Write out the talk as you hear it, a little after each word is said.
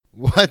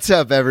What's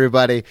up,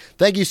 everybody?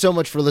 Thank you so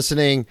much for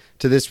listening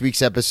to this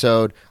week's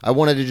episode. I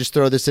wanted to just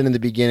throw this in the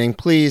beginning.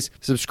 Please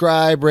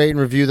subscribe, rate, and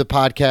review the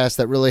podcast.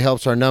 That really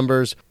helps our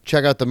numbers.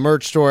 Check out the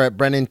merch store at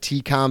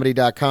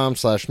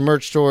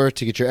brennantcomedy.com/merch store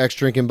to get your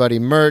ex-drinking buddy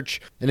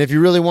merch. And if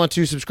you really want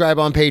to, subscribe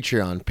on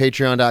Patreon,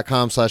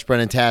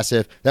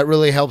 patreon.com/brennantassif. That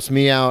really helps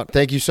me out.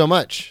 Thank you so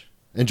much.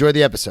 Enjoy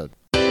the episode.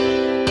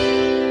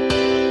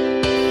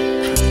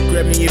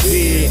 Grab me a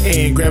beer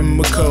and grab him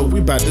a coke. We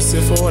bout to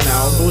sit for an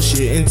hour,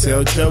 bullshit and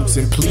tell jokes.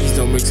 And please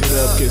don't mix it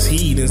up, cause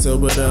he done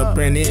sobered up.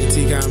 Brennan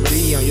T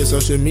Comedy on your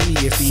social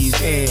media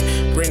feeds.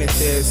 And Brennan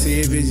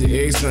Tassif is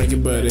your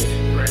ex-drinking buddy.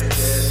 Brennan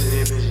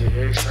Tassif is your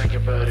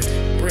ex-drinking buddy.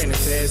 Brennan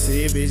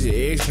Tassif is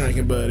your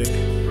ex-drinking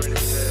buddy. Brennan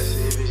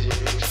Tassif is your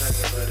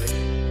ex-drinking buddy.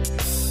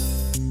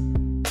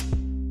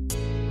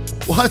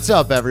 What's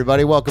up,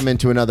 everybody? Welcome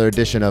into another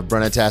edition of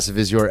Brennan Tassif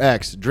is your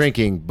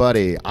ex-drinking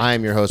buddy.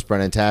 I'm your host,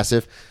 Brennan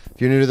Tassif. If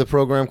you're new to the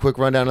program, quick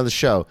rundown of the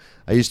show.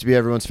 I used to be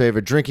everyone's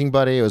favorite drinking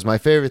buddy. It was my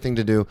favorite thing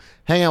to do.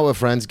 Hang out with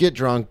friends, get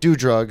drunk, do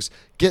drugs,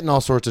 get in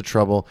all sorts of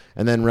trouble,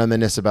 and then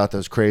reminisce about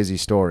those crazy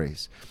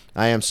stories.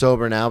 I am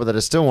sober now, but that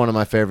is still one of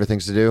my favorite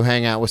things to do.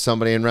 Hang out with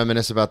somebody and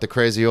reminisce about the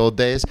crazy old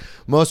days.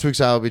 Most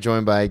weeks I will be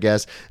joined by a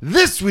guest.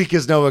 This week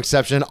is no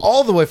exception.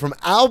 All the way from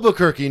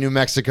Albuquerque, New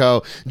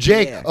Mexico,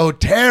 Jake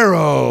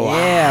Otero.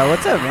 Yeah,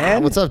 what's up,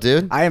 man? What's up,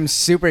 dude? I am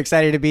super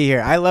excited to be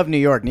here. I love New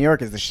York. New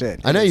York is the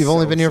shit. I know you've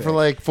only been here for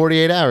like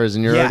 48 hours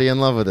and you're already in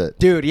love with it.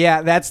 Dude,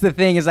 yeah, that's the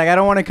thing is like I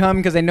don't want to come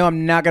because I know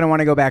I'm not going to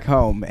want to go back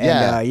home.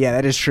 And yeah,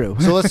 that is true.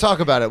 So let's talk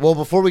about it. Well,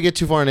 before we get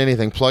too far into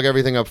anything, plug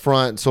everything up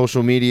front,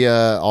 social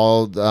media,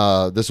 all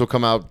this will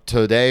come out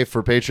today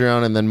for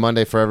Patreon and then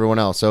Monday for everyone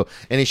else. So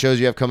any shows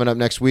you have coming up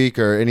next week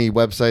or any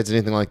websites,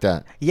 anything like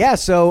that? Yeah,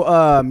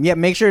 so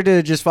make sure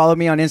to just follow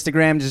me on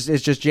Instagram.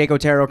 It's just Jake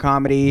Otero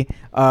Comedy.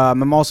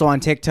 I'm also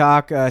on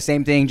TikTok.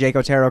 Same thing, Jake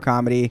Otero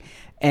Comedy.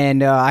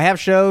 And I have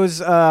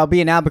shows. I'll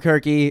be in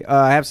Albuquerque.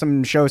 I have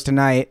some shows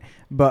tonight.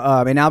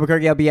 But in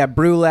Albuquerque, I'll be at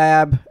Brew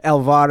Lab,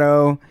 El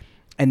Vado,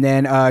 and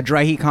then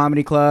Dry Heat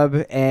Comedy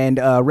Club and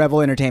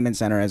Revel Entertainment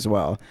Center as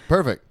well.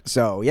 Perfect.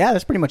 So, yeah,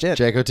 that's pretty much it.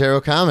 Jake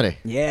Otero Comedy.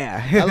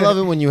 Yeah. I love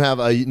it when you have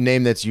a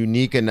name that's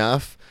unique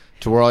enough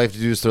to where all you have to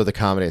do is throw the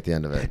comedy at the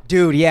end of it.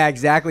 Dude, yeah,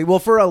 exactly. Well,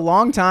 for a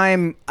long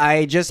time,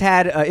 I just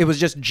had, it was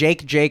just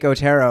Jake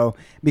Otero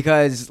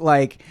because,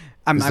 like...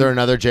 Is there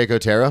another Jake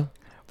Otero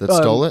that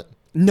stole it?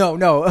 No.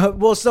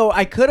 Well, so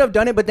I could have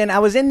done it, but then I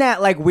was in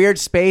that like weird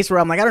space where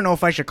I'm like, I don't know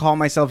if I should call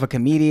myself a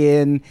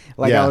comedian.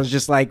 Like I was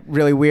just like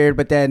really weird,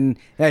 but then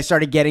I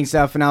started getting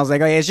stuff and I was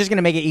like, oh yeah, it's just going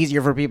to make it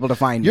easier for people to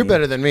find You're me.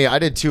 better than me. I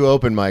did 2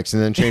 open mics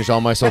and then changed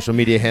all my social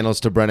media handles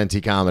to Brennan T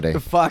Comedy.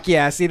 Fuck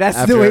yeah. See,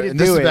 that's the way to do it.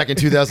 This is back in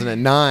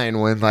 2009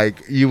 when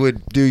like you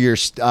would do your...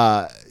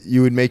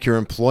 you would make your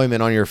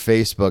employment on your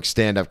Facebook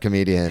stand-up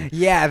comedian.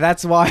 Yeah,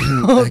 that's why.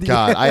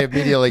 God, I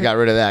immediately got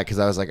rid of that because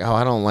I was like, oh,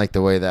 I don't like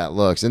the way that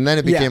looks. And then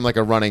it became like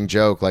a running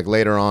joke. Like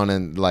later on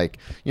in like,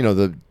 you know,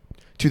 the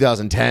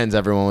 2010s,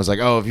 everyone was like,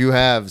 oh, if you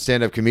have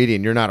stand-up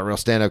comedian, you're not a real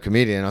stand-up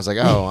comedian. And I was like,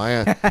 oh,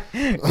 I'm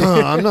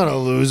not a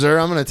loser.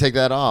 I'm going to take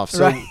that off.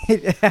 So right.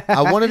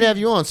 I wanted to have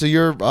you on. So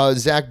you're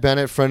Zach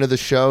Bennett, friend of the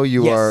show.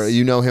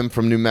 You know him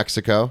from New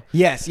Mexico.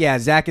 Yes, yeah.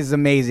 Zach is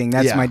amazing.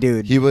 That's my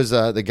dude. He was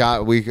the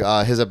guy.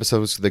 His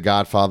episode was the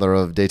godfather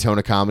of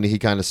Daytona comedy. He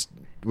kind of,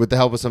 with the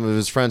help of some of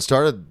his friends,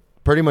 started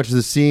pretty much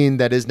the scene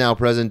that is now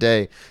present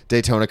day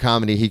Daytona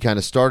comedy. He kind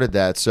of started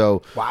that.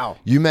 So wow,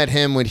 you met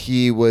him when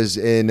he was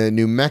in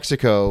New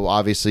Mexico.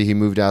 Obviously he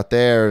moved out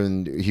there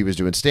and he was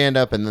doing stand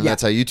up and then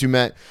that's how you two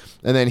met.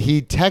 And then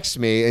he texted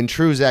me in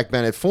true Zach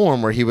Bennett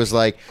form where he was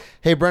like,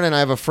 hey Brennan, I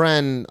have a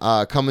friend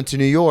coming to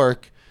New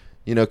York.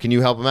 You know, can you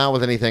help him out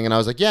with anything? And I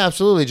was like, yeah,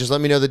 absolutely. Just let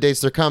me know the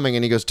dates they're coming.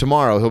 And he goes,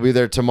 tomorrow. He'll be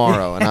there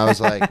tomorrow. And I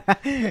was like,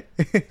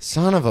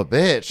 son of a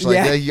bitch.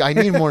 Like, I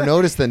need more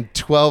notice than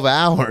 12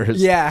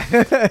 hours. Yeah.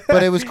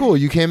 But it was cool.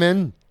 You came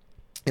in.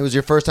 It was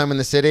your first time in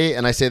the city,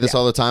 and I say this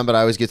all the time, but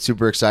I always get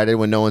super excited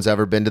when no one's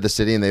ever been to the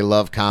city and they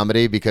love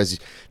comedy because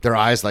their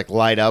eyes like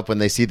light up when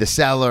they see the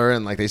cellar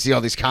and like they see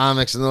all these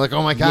comics and they're like,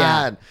 oh my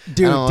God. Yeah.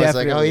 Dude, and I was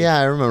definitely. like, oh yeah,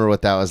 I remember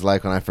what that was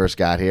like when I first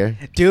got here.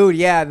 Dude,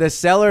 yeah, the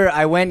cellar,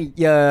 I went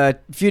a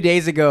few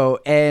days ago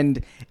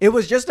and it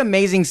was just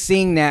amazing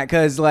seeing that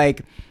because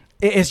like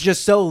it's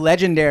just so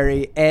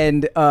legendary.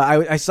 And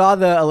I saw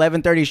the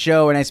 11:30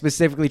 show and I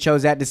specifically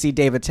chose that to see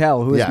Dave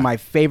Attell, who is my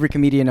favorite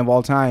comedian of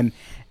all time.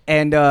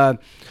 And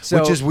so,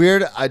 which is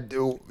weird.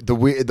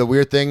 The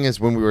weird thing is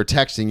when we were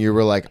texting, you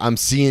were like, "I'm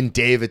seeing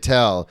Dave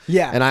Attell."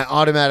 Yeah. And I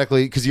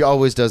automatically, because he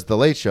always does the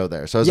late show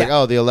there, so I was like,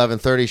 "Oh, the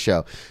 11:30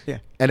 show." Yeah.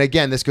 And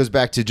again, this goes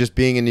back to just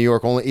being in New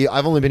York.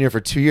 I've only been here for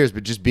 2 years,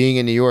 but just being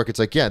in New York, it's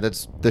like, yeah,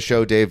 that's the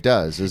show Dave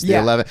does. Is the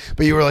 11.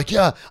 But you were like,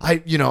 yeah,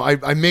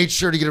 I made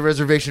sure to get a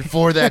reservation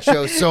for that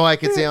show so I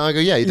could say, I go,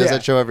 yeah, he does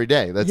that show every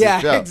day. That's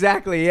his show.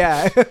 Exactly.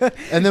 Yeah.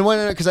 And then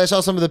because I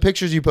saw some of the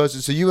pictures you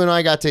posted, so you and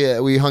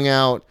I we hung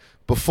out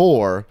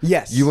before.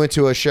 Yes. You went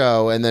to a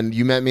show, and then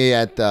you met me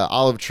at the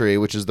Olive Tree,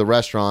 which is the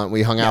restaurant.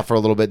 We hung out for a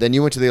little bit. Then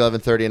you went to the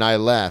 11:30, and I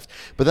left.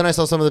 But then I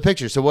saw some of the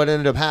pictures. So what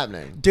ended up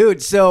happening?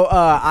 Dude, so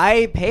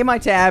I pay my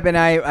tab and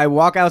I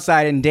walk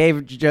outside and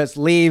Dave just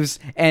leaves,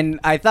 and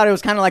I thought it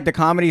was kind of like the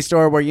Comedy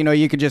Store where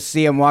you could just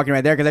see him walking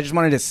right there because I just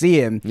wanted to see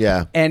him.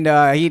 Yeah. And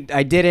I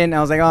didn't. I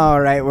was like, oh,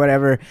 all right,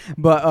 whatever.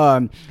 But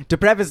to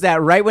preface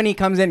that, right when he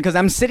comes in, because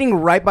I'm sitting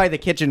right by the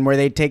kitchen where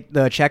they take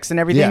the checks and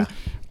everything, Yeah.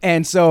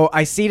 and so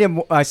I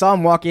saw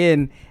him walk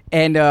in,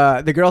 and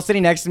the girl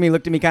sitting next to me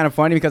looked at me kind of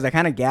funny because I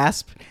kind of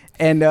gasped,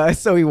 and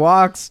so he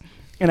walks.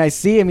 And I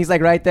see him. He's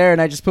like right there,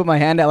 and I just put my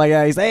hand out like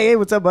that. He's like, "Hey,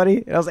 what's up,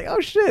 buddy?" And I was like, "Oh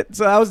shit!"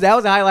 So that was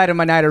a highlight of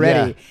my night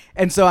already. Yeah.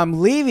 And so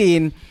I'm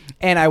leaving,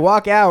 and I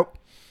walk out,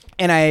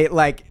 and I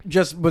like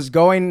just was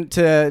going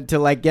to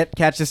like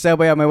catch the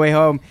subway on my way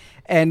home,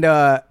 and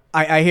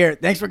I hear,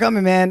 "Thanks for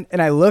coming, man."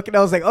 And I look, and I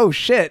was like, "Oh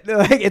shit!"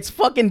 Like it's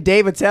fucking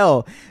Dave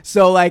Attell.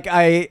 So like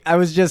I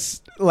was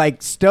just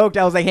like stoked.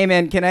 I was like, "Hey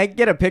man, can I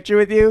get a picture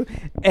with you?"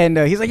 And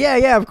he's like,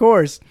 "Yeah, of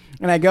course."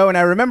 And I go, and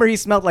I remember he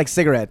smelled like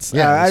cigarettes.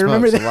 Yeah, I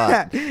remember smokes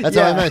that. a lot. That's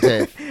how I met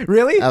Dave.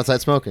 Really? Outside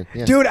smoking.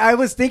 Yeah. Dude, I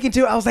was thinking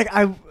too. I was like,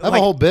 I I have a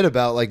whole bit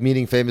about like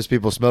meeting famous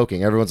people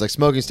smoking. Everyone's like,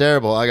 smoking's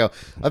terrible. I go,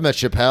 I've met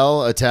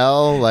Chappelle,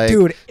 Attell, like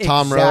Dude,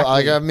 Tom Rowe.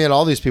 exactly. I've met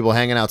all these people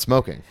hanging out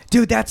smoking.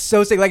 dude, that's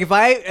so sick. Like if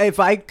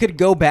I could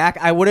go back,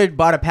 I would have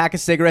bought a pack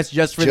of cigarettes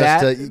just for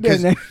that.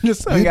 Because and then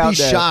just hung you'd out be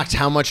there. shocked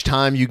how much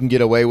time you can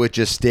get away with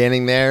just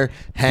standing there,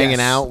 hanging Yes.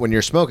 out when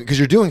you're smoking, because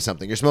you're doing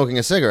something. You're smoking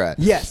a cigarette.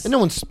 Yes. And no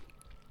one's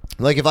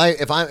like,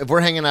 if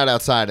we're hanging out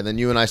outside and then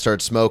you and I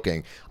start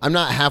smoking, I'm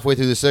not halfway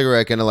through the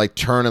cigarette gonna like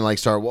turn and like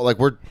start like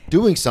we're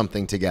doing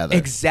something together.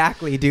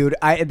 Exactly, dude.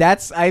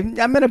 I'm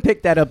gonna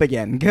pick that up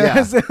again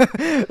because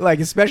like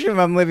especially if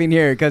I'm living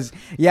here because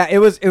it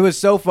was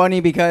so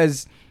funny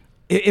because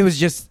it was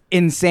just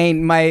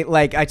insane.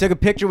 I took a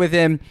picture with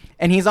him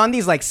and he's on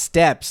these like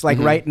steps like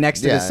right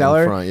next to Yeah, the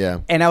cellar. in front, yeah.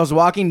 And I was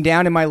walking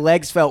down and my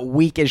legs felt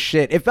weak as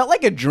shit. It felt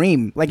like a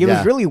dream. Like it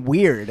was really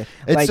weird.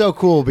 It's like, so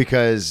cool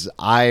because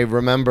I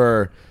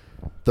remember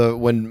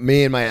when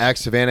me and my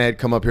ex Savannah had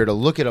come up here to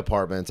look at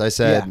apartments. I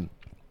said,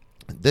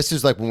 this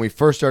is like when we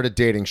first started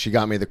dating. She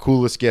got me the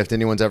coolest gift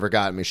anyone's ever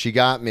gotten me. She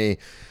got me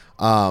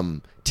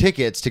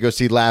tickets to go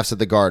see Laughs at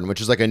the Garden, which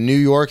is like a New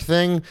York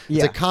thing.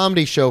 Yeah. It's a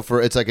comedy show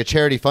it's like a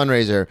charity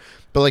fundraiser,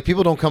 but like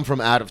people don't come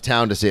from out of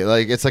town to see it.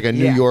 Like it's like a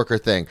New Yorker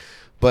thing.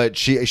 But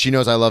she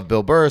knows I love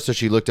Bill Burr, so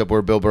she looked up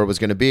where Bill Burr was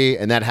going to be,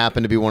 and that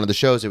happened to be one of the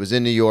shows. It was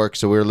in New York,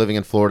 so we were living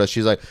in Florida.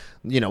 She's like,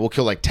 we'll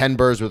kill like 10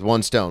 birds with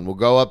one stone. We'll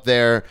go up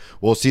there,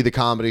 we'll see the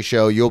comedy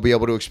show. You'll be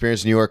able to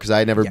experience New York because I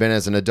had never been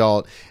as an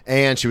adult.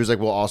 And she was like,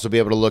 we'll also be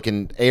able to look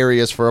in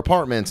areas for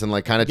apartments and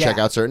like kind of check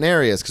out certain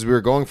areas because we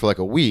were going for like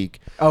a week.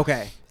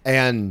 Okay.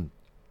 And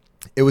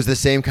it was the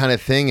same kind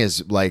of thing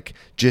as like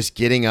just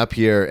getting up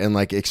here and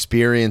like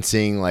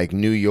experiencing like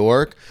New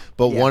York.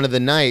 But one of the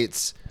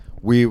nights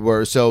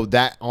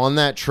that on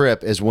that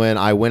trip is when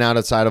I went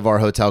outside of our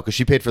hotel because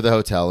she paid for the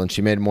hotel and she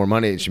made more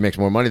money. She makes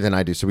more money than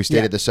I do. So we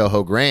stayed at the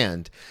Soho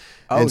Grand.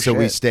 And so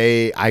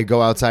I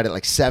go outside at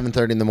like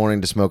 7:30 in the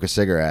morning to smoke a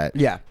cigarette.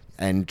 Yeah.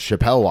 And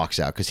Chappelle walks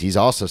out because he's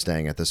also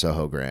staying at the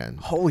Soho Grand.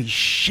 Holy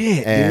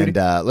shit, And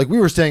dude. like we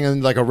were staying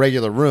in like a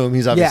regular room.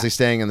 He's obviously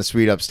staying in the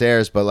suite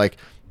upstairs, but like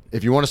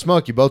if you want to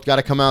smoke, you both got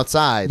to come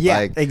outside. Yeah,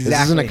 like, exactly.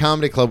 This isn't a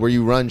comedy club where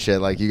you run shit.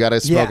 Like you got to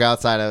smoke Yeah.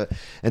 outside of it.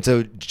 And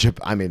so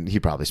he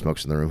probably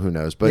smokes in the room. Who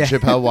knows? But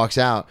Chappelle walks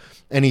out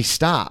and he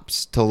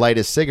stops to light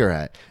his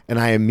cigarette, and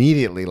I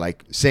immediately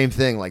like same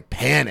thing, like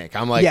panic.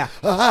 I'm like,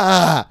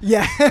 ah.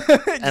 Yeah.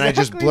 And I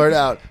just blurt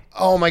out,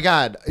 "Oh my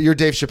God, you're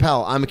Dave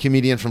Chappelle. I'm a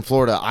comedian from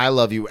Florida. I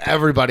love you.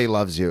 Everybody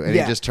loves you." And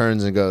he just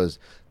turns and goes,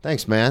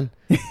 "Thanks, man."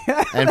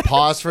 And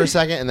paused for a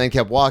second and then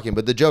kept walking.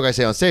 But the joke I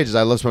say on stage is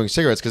I love smoking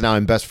cigarettes because now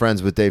I'm best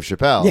friends with Dave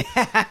Chappelle.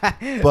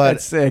 But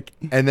That's sick.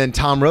 And then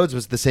Tom Rhodes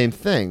was the same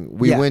thing.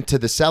 We went to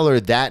the cellar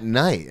that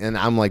night and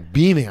I'm like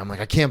beaming. I'm like,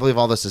 I can't believe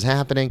all this is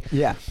happening.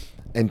 Yeah.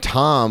 And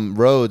Tom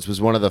Rhodes was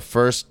one of the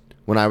first,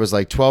 when I was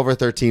like 12 or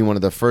 13, one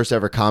of the first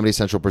ever Comedy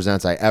Central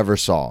presents I ever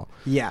saw.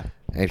 Yeah.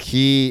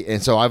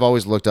 And so I've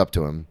always looked up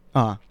to him.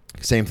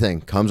 Same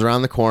thing. Comes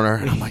around the corner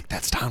and I'm like,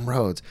 that's Tom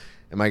Rhodes.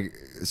 And my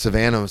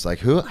Savannah was like,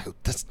 who? I go,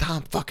 that's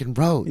Tom fucking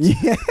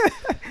Rhodes. Yeah.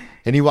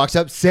 And he walks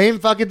up, same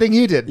fucking thing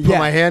you did. Put Yeah.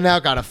 my hand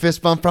out, got a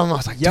fist bump from him. I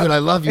was like, dude, I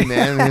love you,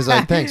 man. And he's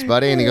like, thanks,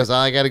 buddy. And he goes,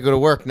 I got to go to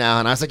work now.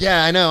 And I was like,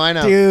 yeah, I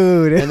know.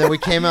 Dude. And then we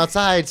came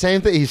outside,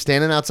 same thing. He's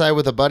standing outside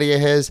with a buddy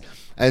of his.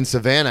 And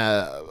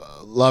Savannah,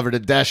 love her to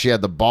death. She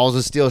had the balls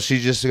of steel. She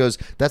just goes,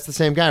 that's the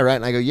same guy, right?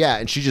 And I go, yeah.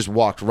 And she just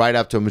walked right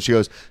up to him and she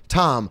goes,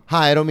 Tom,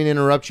 hi, I don't mean to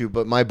interrupt you,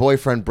 but my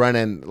boyfriend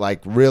Brennan like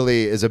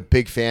really is a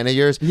big fan of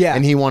yours. Yeah.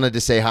 And he wanted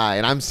to say hi.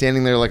 And I'm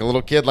standing there like a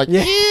little kid, like,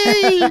 Yeah.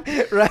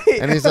 Right.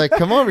 And he's like,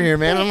 come over here,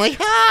 man. I'm like,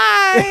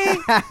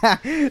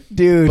 hi.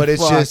 Dude. But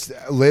it's fuck. just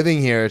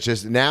living here. It's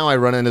just now I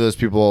run into those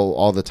people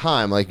all the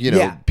time. Like,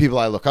 people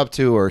I look up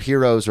to or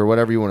heroes or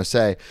whatever you want to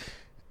say.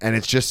 and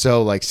it's just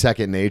so like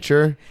second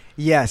nature.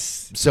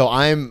 Yes. So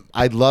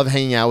I love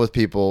hanging out with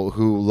people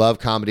who love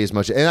comedy as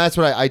much. And that's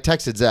what I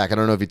texted Zach. I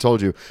don't know if he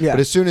told you. Yeah. But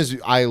as soon as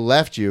I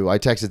left you, I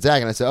texted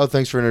Zach and I said, oh,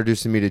 thanks for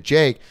introducing me to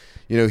Jake.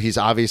 You know, he's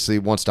obviously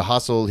wants to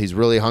hustle. He's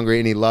really hungry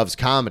and he loves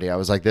comedy. I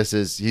was like, this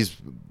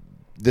is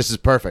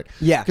perfect.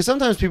 Yeah. Because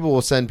sometimes people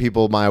will send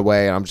people my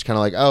way and I'm just kind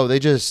of like, oh, they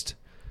just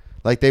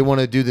like they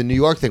want to do the New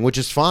York thing, which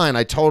is fine.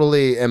 I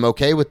totally am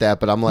okay with that.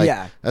 But I'm like,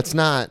 that's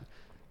not.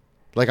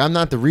 Like, I'm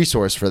not the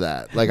resource for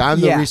that. Like,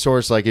 I'm the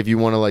resource, like, if you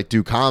want to, like,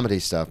 do comedy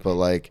stuff. But,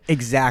 like...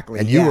 Exactly.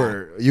 And you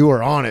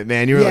were on it,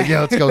 man. You were like,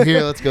 yeah, let's go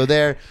here, let's go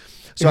there.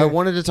 So I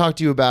wanted to talk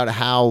to you about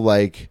how,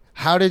 like...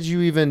 How did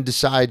you even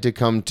decide to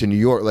come to New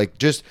York? Like,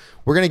 just...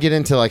 We're going to get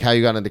into, like, how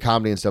you got into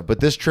comedy and stuff. But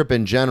this trip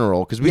in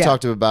general... Because we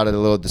talked about it a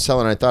little at the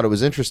Cellar, and I thought it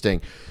was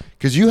interesting.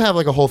 Because you have,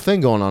 like, a whole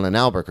thing going on in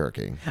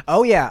Albuquerque.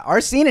 Oh, yeah. Our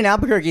scene in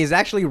Albuquerque is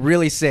actually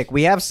really sick.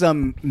 We have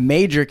some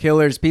major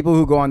killers, people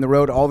who go on the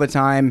road all the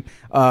time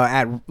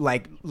at,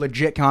 like,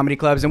 legit comedy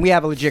clubs. And we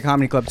have a legit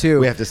comedy club, too.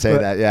 We have to say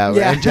that,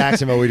 yeah. In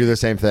Jacksonville, we do the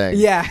same thing.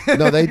 Yeah.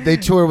 No, they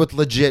tour with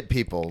legit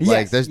people.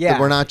 Yes, Like,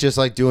 we're not just,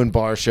 like, doing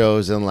bar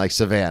shows in, like,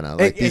 Savannah.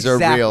 Like, these are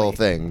real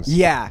things.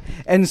 Yeah.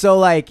 And so,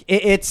 like,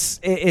 it's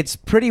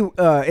pretty...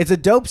 it's a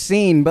dope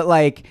scene, but,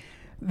 like,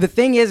 the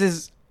thing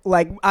is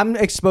like I'm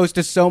exposed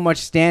to so much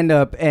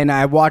stand-up and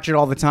I watch it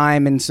all the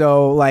time, and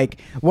so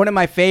like one of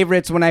my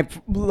favorites, when I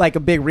like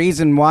a big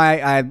reason why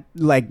I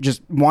like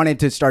just wanted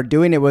to start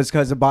doing it was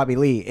because of Bobby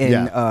Lee in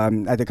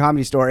at the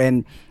Comedy Store,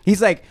 and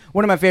he's like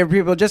one of my favorite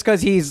people just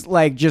because he's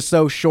like just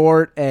so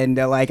short and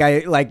I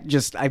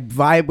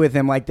vibe with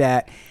him like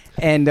that.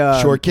 And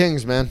short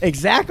kings, man.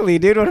 Exactly,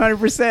 dude,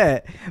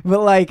 100%.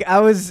 But like I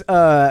was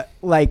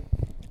like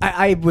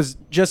I was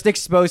just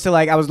exposed to,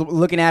 like, I was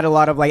looking at a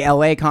lot of, like,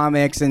 LA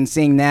comics and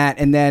seeing that,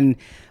 and then,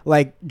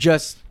 like,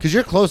 just...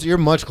 Because you're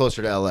much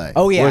closer to LA.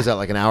 Oh, yeah. What is that,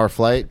 like an hour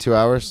flight, 2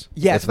 hours?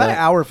 Yeah, it's about an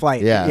hour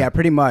flight. Yeah,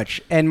 pretty much.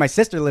 And my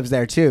sister lives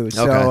there, too.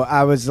 So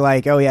I was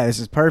like, oh, yeah, this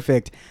is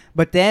perfect.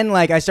 But then,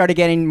 like, I started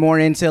getting more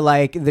into,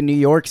 like, the New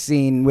York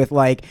scene with,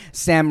 like,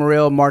 Sam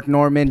Morril, Mark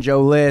Norman,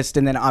 Joe List,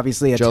 and then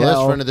obviously Joe Otero.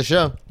 List, friend of the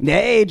show.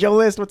 Hey, Joe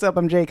List, what's up?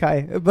 I'm Jake.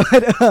 Hi.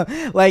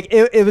 But, like,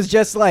 it was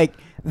just, like...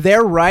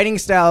 Their writing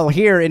style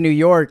here in New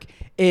York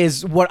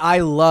is what I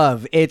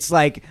love. It's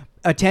like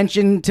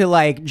attention to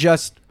like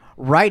just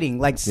writing,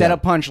 like set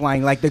up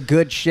punchline, like the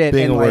good shit.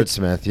 Being and, a like,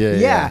 wordsmith,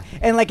 yeah.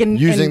 And like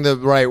using the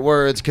right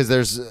words, because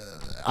there's,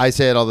 I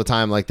say it all the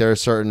time, like there are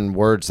certain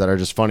words that are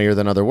just funnier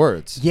than other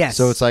words. Yes.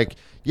 So it's like,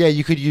 yeah,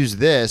 you could use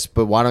this,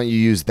 but why don't you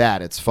use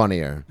that? It's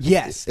funnier.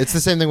 Yes. It's the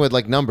same thing with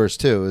like numbers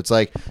too. It's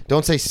like,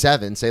 don't say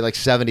 7, say like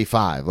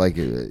 75. Like,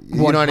 you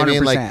know what I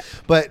mean? Like,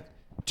 but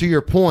to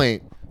your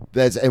point,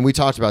 and we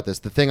talked about this.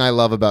 The thing I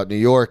love about New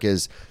York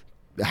is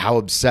how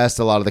obsessed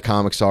a lot of the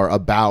comics are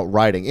about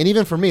writing. And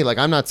even for me, like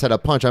I'm not set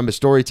up punch, I'm a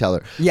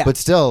storyteller. Yeah. But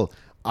still,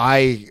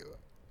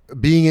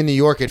 being in New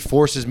York, it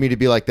forces me to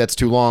be like, that's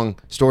too long,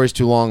 story's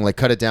too long, like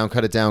cut it down,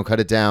 cut it down,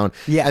 cut it down.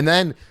 Yeah. And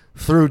then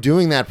through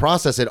doing that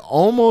process, it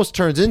almost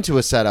turns into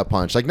a setup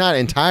punch. Like not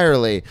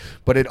entirely,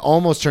 but it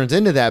almost turns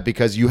into that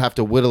because you have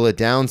to whittle it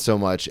down so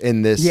much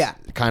in this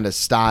kind of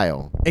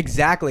style.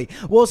 Exactly.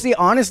 Well, see,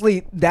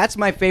 honestly, that's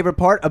my favorite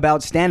part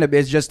about stand-up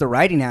is just the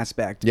writing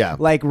aspect. Yeah.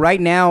 Like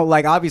right now,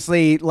 like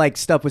obviously like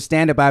stuff with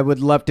stand-up, I would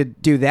love to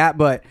do that,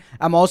 but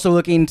I'm also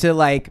looking to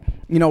like,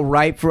 you know,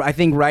 writing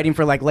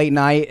for like late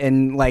night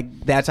and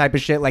like that type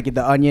of shit, like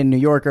The Onion, New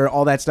Yorker,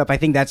 all that stuff. I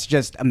think that's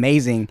just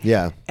amazing.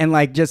 Yeah. And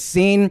like just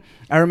I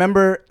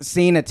remember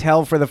seeing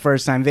Attell for the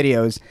first time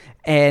videos,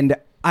 and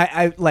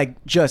I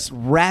like just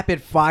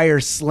rapid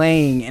fire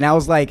slaying, and I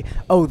was like,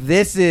 oh,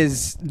 this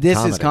is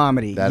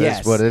comedy. That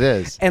is what it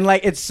is. And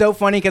like it's so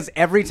funny because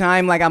every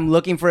time like I'm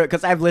looking for it,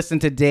 because I've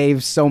listened to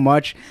Dave so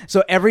much,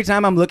 so every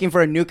time I'm looking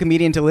for a new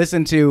comedian to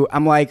listen to,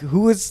 I'm like,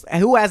 who has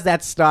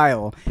that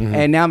style? Mm-hmm.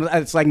 And now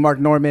it's like Mark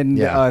Norman,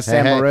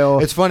 Sam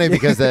Morril. It's funny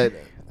because that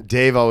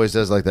Dave always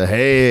does like the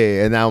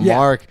hey, and now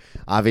Mark.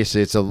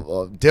 Obviously, it's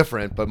a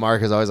different, but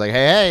Mark is always like,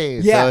 "Hey, hey!"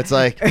 Yeah. So it's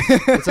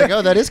like,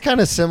 oh, that is kind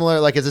of similar.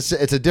 Like it's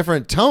a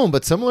different tone,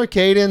 but similar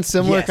cadence,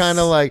 similar kind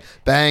of like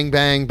bang,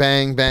 bang,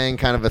 bang, bang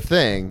kind of a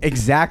thing.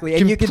 Exactly,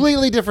 and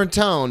completely different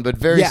tone, but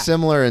very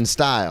similar in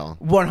style.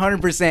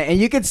 100%. And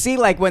you could see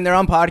like when they're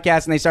on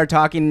podcasts and they start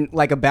talking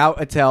like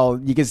about Attell,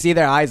 you can see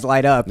their eyes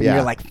light up, and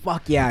you're like,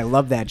 "Fuck yeah, I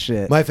love that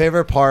shit." My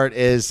favorite part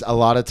is a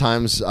lot of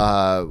times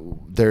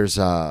there's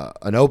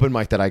an open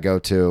mic that I go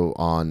to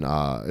on.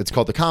 It's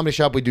called the Comedy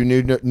Shop. We do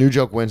New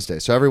Joke Wednesday.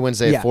 So every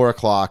Wednesday at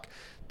 4:00.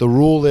 The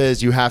rule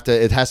is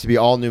it has to be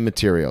all new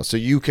material. So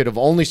you could have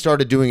only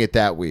started doing it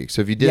that week.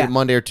 So if you did it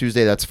Monday or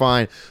Tuesday, that's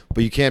fine.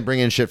 But you can't bring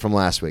in shit from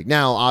last week.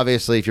 Now,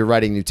 obviously, if you're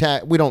writing new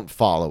tag, we don't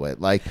follow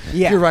it. Like if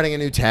you're writing a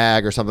new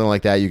tag or something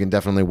like that, you can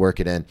definitely work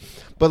it in.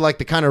 But like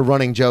the kind of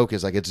running joke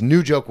is like it's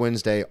New Joke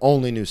Wednesday,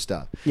 only new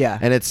stuff. Yeah.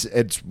 And it's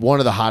one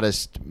of the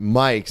hottest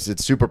mics.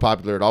 It's super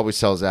popular. It always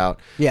sells out.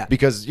 Yeah.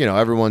 Because, you know,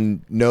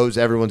 everyone knows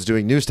everyone's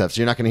doing new stuff.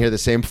 So you're not going to hear the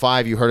same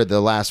 5 you heard at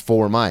the last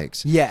 4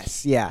 mics.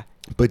 Yes. Yeah.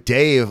 But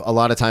Dave, a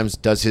lot of times,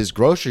 does his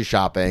grocery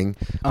shopping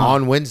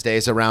on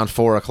Wednesdays around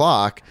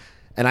 4:00.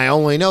 and I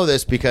only know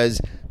this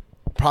because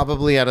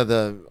probably out of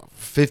the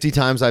 50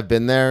 times I've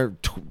been there,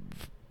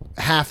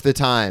 half the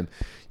time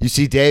you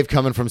see Dave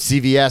coming from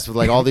CVS with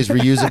like all these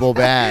reusable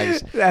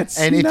bags. That's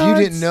and if nuts. you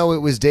didn't know it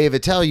was Dave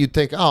Attell, you'd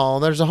think, oh,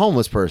 there's a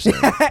homeless person.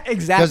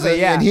 Exactly.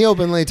 Yeah. And he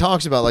openly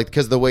talks about like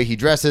because the way he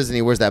dresses and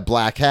he wears that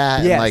black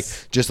hat Yes. and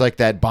like just like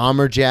that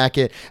bomber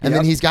jacket, and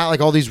then Yep. he's got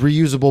like all these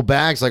reusable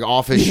bags like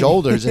off his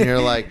shoulders, and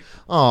you're like,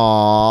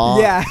 oh,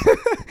 Yeah.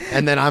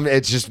 And then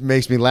it just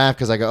makes me laugh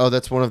because I go, oh,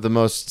 that's one of the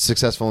most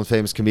successful and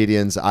famous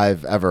comedians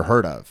I've ever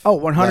heard of. Oh,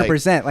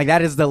 100%. Like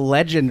that is the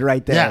legend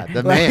right there. Yeah,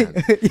 the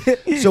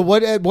man. So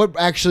what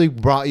actually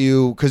brought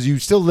you, because you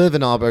still live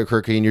in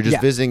Albuquerque and you're just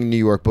Yeah. visiting New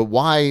York, but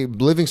why,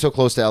 living so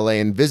close to LA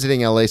and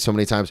visiting LA so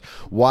many times,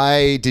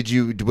 why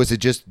was it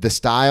just the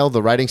style,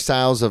 the writing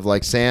styles of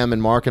like Sam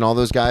and Mark and all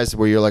those guys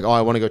where you're like, oh,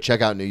 I want to go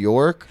check out New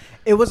York?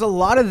 It was a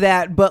lot of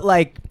that, but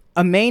like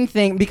a main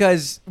thing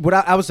because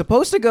I was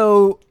supposed to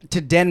go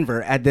to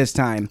Denver at this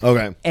time.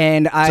 Okay.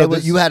 And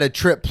You had a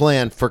trip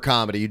planned for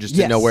comedy. You just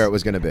didn't know where it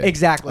was going to be.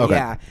 Exactly. Okay.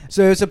 Yeah.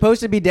 So it was supposed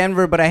to be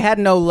Denver, but I had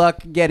no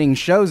luck getting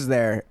shows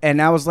there.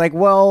 And I was like,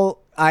 well,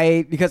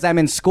 because I'm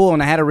in school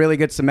and I had a really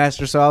good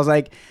semester. So I was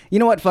like, you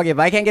know what? Fuck it. If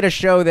I can't get a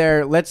show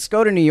there, let's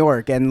go to New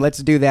York and let's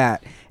do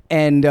that.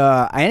 And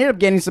I ended up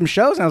getting some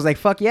shows and I was like,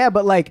 fuck yeah.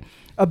 But like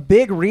a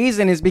big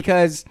reason is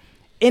because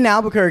in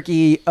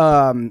Albuquerque,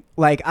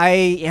 like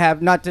I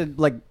have, not to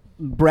like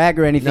brag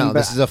or anything, No, but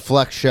this is a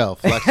flex show.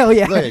 Flex. Hell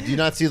yeah. Look, do you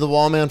not see the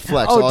wall man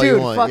flex oh, all dude,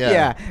 you want? fuck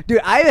yeah. Dude,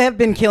 I have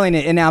been killing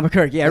it in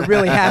Albuquerque. I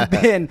really have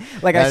been.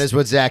 Like That is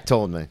what Zach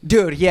told me.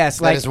 dude, yes,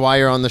 That like is why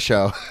you're on the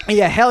show.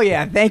 yeah, hell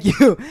yeah, thank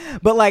you.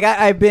 But like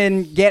I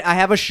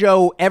have a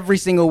show every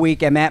single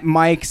week. I'm at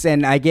Mike's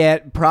and I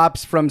get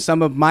props from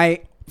some of my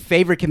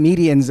favorite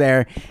comedians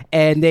there,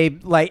 and they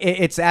like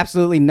it's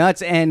absolutely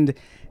nuts. And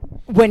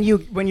when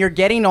you're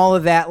getting all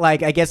of that,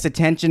 like I guess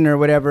attention or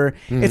whatever,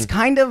 it's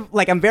kind of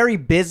like I'm very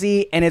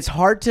busy and it's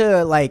hard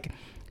to like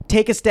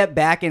take a step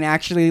back and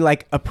actually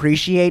like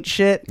appreciate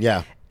shit.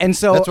 Yeah. And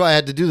so That's why I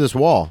had to do this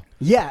wall.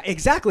 yeah,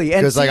 exactly.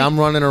 And Because like see- I'm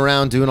running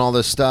around doing all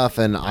this stuff,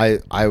 and I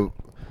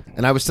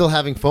was still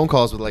having phone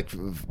calls with like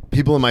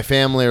people in my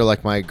family or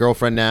like my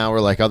girlfriend now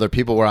or like other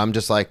people where I'm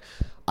just like,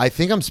 I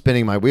think I'm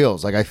spinning my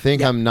wheels. Like I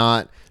think I'm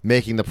not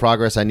making the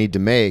progress I need to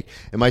make.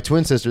 And my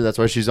twin sister, that's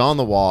why she's on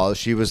the wall.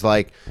 She was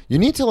like, you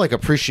need to like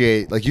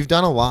appreciate, like you've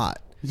done a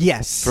lot.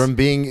 yes. From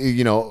being,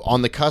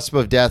 on the cusp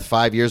of death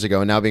 5 years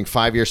ago and now being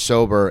 5 years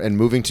sober and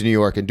moving to New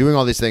York and doing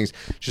all these things.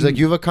 She's like,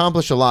 you've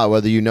accomplished a lot,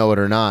 whether you know it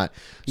or not.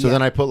 So Yeah.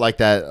 then I put like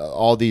that,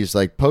 all these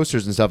like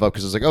posters and stuff up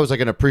because it's like, oh, it's like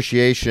an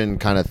appreciation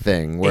kind of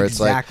thing where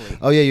Exactly. it's like,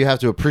 oh yeah, you have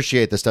to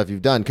appreciate the stuff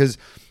you've done. Because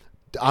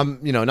I'm,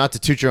 not to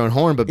toot your own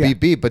horn, but Yeah.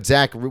 beep. But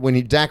Zach,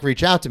 when Zach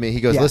reached out to me,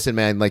 he goes, Yeah. listen,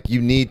 man, like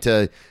you need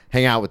to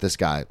hang out with this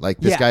guy. Like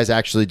this Yeah. guy's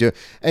actually doing.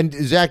 And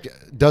Zach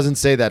doesn't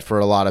say that for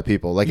a lot of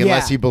people. Like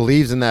unless Yeah. he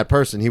believes in that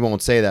person, he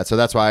won't say that. So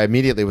that's why I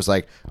immediately was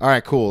like, all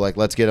right, cool. Like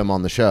let's get him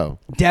on the show.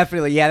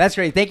 Definitely. Yeah, that's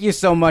great. Thank you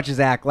so much,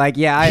 Zach. Like,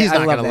 yeah, He's I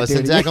not love gonna that, listen.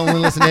 dude. Zach only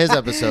listened to his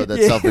episode.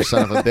 That selfish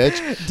son of a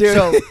bitch. Dude.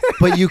 So,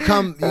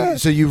 but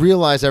so you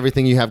realize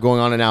everything you have going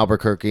on in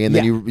Albuquerque, and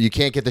then Yeah. you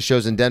can't get the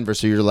shows in Denver.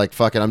 So you're like,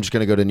 fuck it, I'm just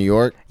gonna go to New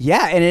York.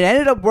 Yeah, and it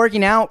ended up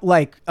working out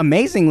like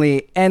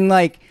amazingly. And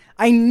like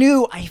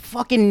I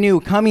fucking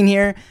knew coming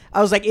here,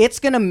 I was like, it's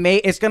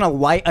gonna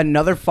light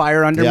another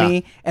fire under Yeah.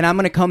 me, and I'm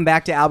gonna come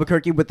back to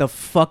Albuquerque with the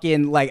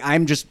fucking like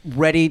I'm just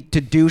ready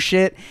to do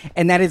shit.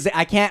 And that is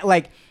I can't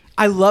like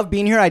I love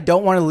being here. I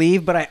don't want to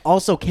leave, but I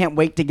also can't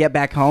wait to get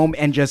back home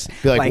and just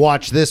Be like,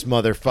 watch this,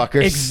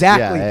 motherfuckers.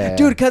 Exactly, Yeah.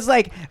 dude. Because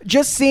like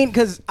just seeing,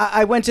 because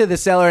I went to the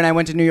Cellar and I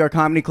went to New York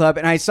Comedy Club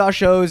and I saw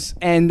shows,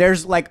 and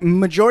there's like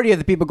majority of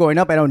the people going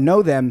up, I don't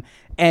know them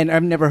and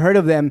I've never heard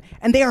of them,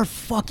 and they are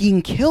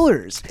fucking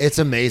killers. It's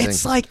amazing.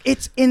 It's like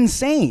it's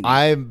insane.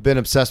 I've been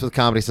obsessed with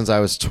comedy since I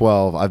was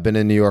 12. I've been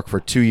in New York for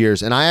 2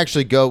 years, and I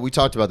actually go. We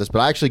talked about this, but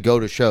I actually go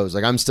to shows.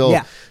 Like I'm still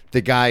Yeah.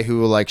 the guy who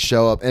will like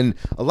show up. And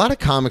a lot of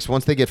comics,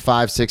 once they get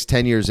 5, 6,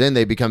 10 years in,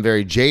 they become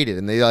very jaded,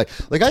 and they like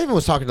I even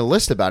was talking to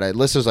List about it.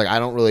 List was like, I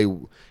don't really.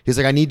 He's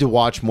like, I need to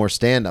watch more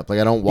stand up. Like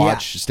I don't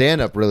watch stand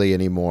up really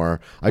anymore.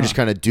 I just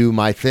kind of do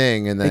my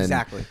thing, and then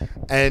Exactly.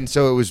 And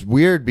so it was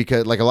weird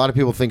because like a lot of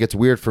people think it's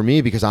weird for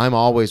me because I'm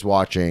always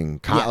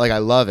watching. Like I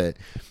love it.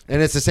 And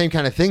it's the same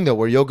kind of thing though,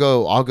 where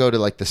I'll go to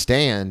like the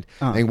Stand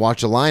and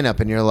watch a lineup,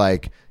 and you're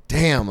like,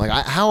 damn, like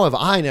how have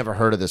I never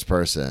heard of this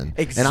person?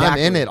 And I'm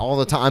in Exactly. it all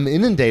the time. I'm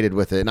inundated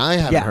with it, and I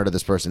haven't Yeah. heard of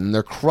this person, and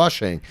they're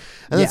crushing.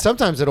 And Yeah. then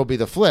sometimes it'll be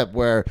the flip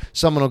where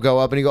someone will go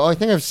up and you go, oh, I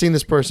think I've seen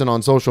this person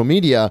on social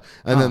media,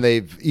 and then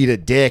they eat a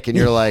dick, and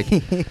you're like,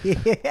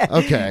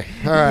 okay,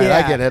 all right,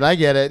 Yeah. I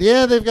get it.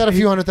 Yeah, they've got a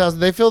few 100,000.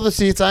 They fill the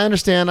seats. I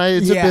understand.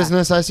 It's a Yeah.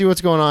 business. I see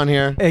what's going on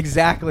here.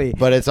 Exactly.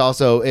 But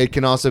it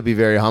can also be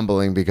very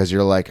humbling because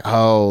you're like,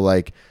 oh,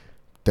 like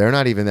they're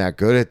not even that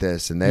good at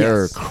this, and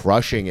they're Yes.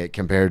 crushing it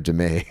compared to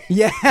me.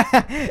 Yeah,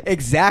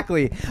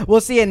 exactly. Well,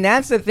 see, and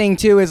that's the thing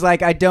too, is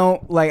like I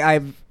don't like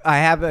I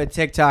have a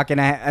TikTok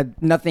and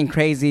nothing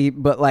crazy,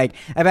 but like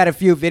I've had a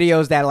few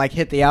videos that like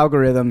hit the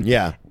algorithm.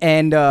 Yeah.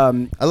 And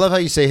I love how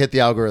you say hit the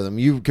algorithm.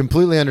 You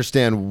completely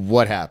understand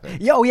what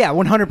happened. Yo, yeah,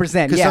 100%.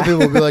 Because Yeah. some people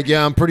will be like,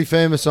 yeah, I'm pretty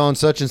famous on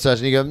such and such.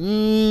 And you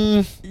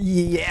go,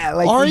 yeah.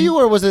 Like, are you,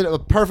 or was it a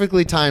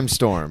perfectly timed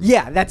storm?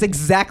 Yeah, that's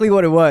exactly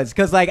what it was.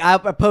 Because like I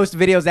post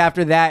videos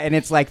after that and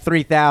it's like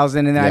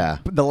 3,000 and then Yeah.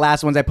 the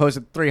last ones I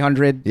posted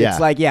 300. Yeah. It's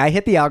like, yeah, I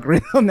hit the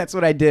algorithm. That's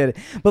what I did.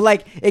 But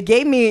like it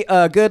gave me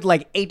a good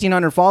like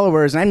 1,800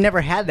 followers and I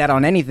never had that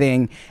on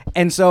anything.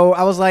 And so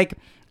I was like,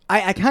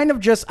 I kind of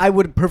just, I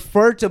would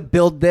prefer to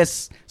build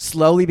this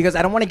slowly because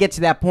I don't want to get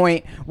to that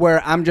point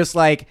where I'm just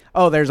like,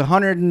 oh, there's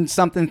 100 and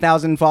something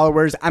thousand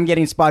followers. I'm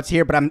getting spots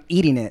here, but I'm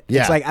eating it. Yeah.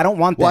 It's like, I don't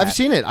want that. Well, I've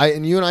seen it.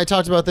 And you and I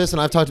talked about this, and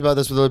I've talked about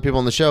this with other people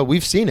on the show.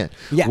 We've seen it.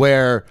 Yeah.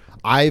 Where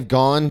I've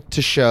gone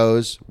to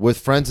shows with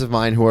friends of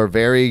mine who are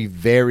very,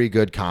 very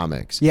good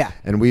comics. Yeah.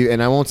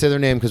 And I won't say their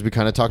name because we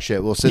kind of talk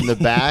shit. We'll sit in the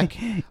back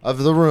of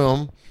the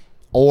room,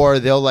 or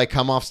they'll like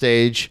come off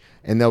stage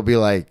and they'll be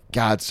like,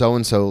 God,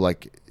 so-and-so,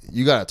 like,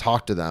 you got to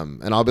talk to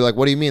them. And I'll be like,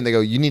 what do you mean? They go,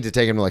 you need to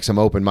take them to like some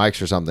open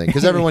mics or something.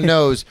 Because everyone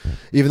knows,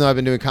 even though I've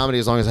been doing comedy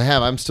as long as I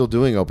have, I'm still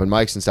doing open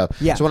mics and stuff.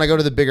 Yeah. So when I go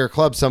to the bigger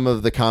clubs, some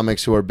of the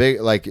comics who are big,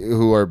 like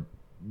who are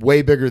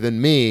way bigger than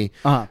me,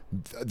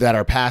 that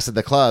are past at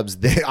the clubs,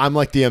 I'm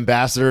like the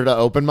ambassador to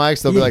open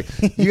mics. They'll be like,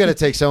 you got to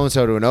take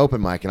so-and-so to an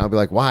open mic. And I'll be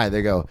like, why?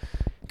 They go,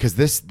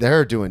 because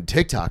they're doing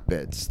TikTok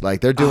bits.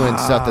 Like they're doing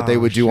stuff that they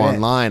would do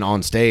online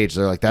on stage.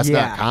 They're like, that's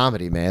not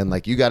comedy, man.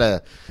 Like you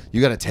gotta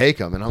take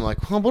them. And I'm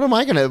like, well, what am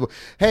I gonna?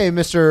 Hey,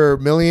 Mr.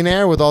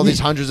 Millionaire with all these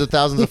hundreds of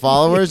thousands of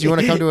followers, you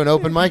want to come to an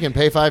open mic and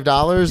pay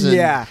 $5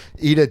 and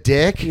eat a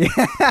dick?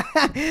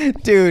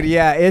 Dude,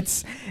 yeah,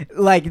 it's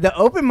like the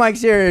open mics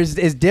here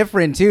is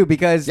different too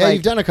because like,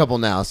 you've done a couple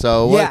now.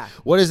 So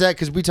what is that?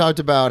 Because we talked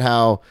about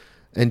how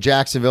in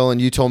Jacksonville, and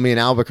you told me in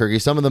Albuquerque,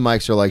 some of the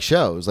mics are like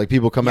shows. Like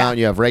people come out and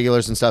you have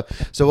regulars and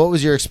stuff. So what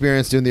was your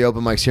experience doing the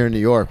open mics here in New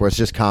York where it's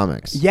just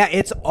comics? Yeah,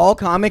 it's all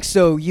comics.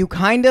 So you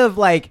kind of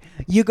like,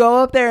 you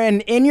go up there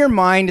and in your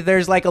mind,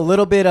 there's like a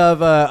little bit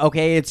of,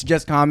 okay, it's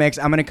just comics.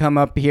 I'm going to come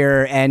up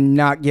here and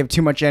not give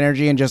too much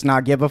energy and just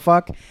not give a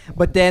fuck.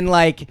 But then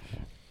like,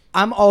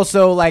 I'm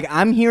also like,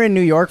 I'm here in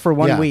New York for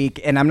 1 week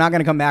and I'm not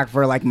going to come back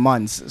for like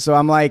months. So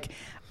I'm like,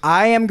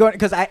 I am going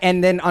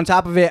and then on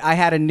top of it, I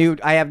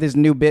have this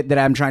new bit that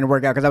I'm trying to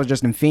work out because I was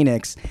just in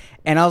Phoenix,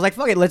 and I was like,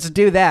 fuck it, let's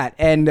do that.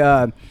 And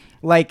I'm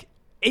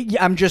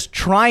just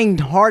trying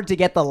hard to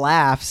get the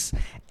laughs,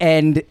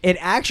 and it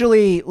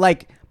actually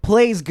like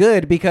plays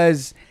good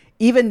because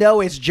even though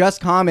it's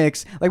just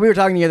comics, like we were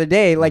talking the other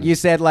day, like you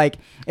said, like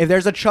if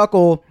there's a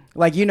chuckle,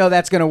 like you know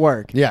that's gonna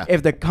work. Yeah.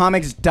 If the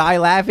comics die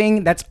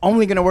laughing, that's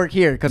only gonna work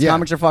here because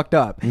comics are fucked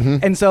up,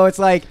 and so it's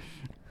like.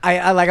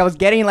 I was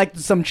getting like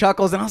some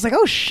chuckles and I was like,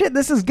 oh shit,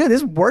 this is good.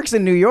 This works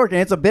in New York and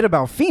it's a bit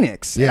about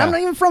Phoenix. Yeah. And I'm not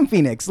even from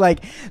Phoenix.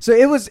 Like, so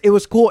it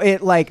was cool.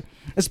 It like,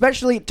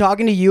 especially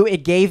talking to you,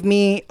 it gave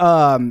me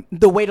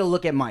the way to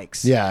look at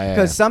mics. Yeah.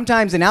 Because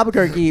sometimes in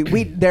Albuquerque,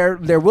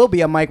 there will be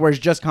a mic where it's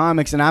just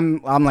comics and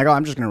I'm like, oh,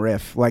 I'm just gonna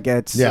riff. Like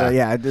it's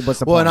what's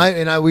the point?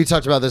 And we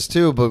talked about this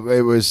too, but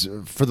it was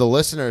for the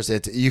listeners.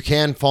 You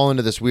can fall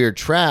into this weird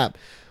trap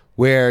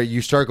where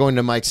you start going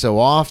to mics so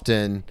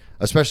often,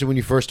 especially when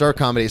you first start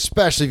comedy,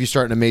 especially if you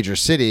start in a major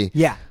city,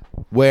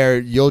 where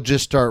you'll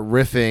just start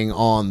riffing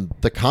on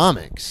the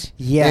comics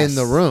in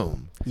the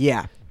room.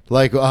 Yeah.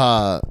 Like,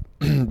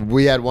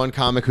 we had one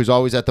comic who's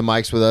always at the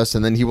mics with us,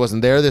 and then he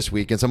wasn't there this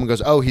week, and someone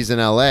goes, oh, he's in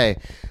LA.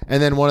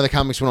 And then one of the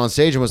comics went on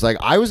stage and was like,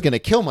 I was going to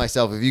kill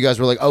myself if you guys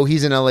were like, oh,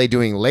 he's in LA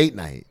doing late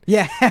night.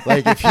 Yeah.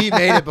 Like, if he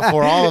made it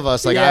before all of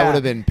us, like, I would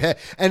have been pissed.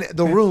 And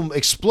the room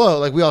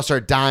exploded. Like, we all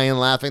start dying,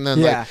 laughing. Then,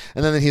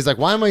 and then he's like,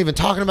 why am I even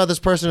talking about this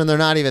person? And they're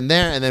not even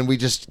there. And then we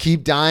just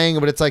keep dying.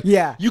 But it's like,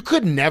 you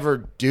could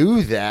never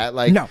do that.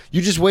 Like,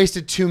 you just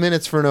wasted 2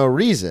 minutes for no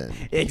reason.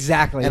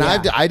 Exactly. And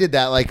I did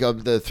that, like, one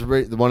of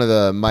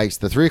the mics,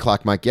 the 3 o'clock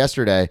mic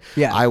yesterday.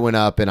 Yeah. I went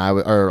up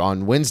or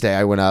on Wednesday,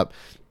 I went up.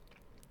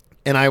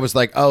 And I was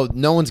like, oh,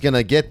 no one's going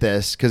to get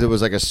this because it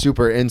was like a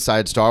super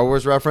inside Star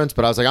Wars reference.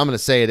 But I was like, I'm going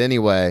to say it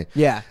anyway.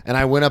 Yeah. And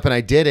I went up and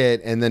I did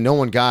it. And then no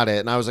one got it.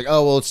 And I was like,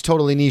 oh, well, it's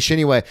totally niche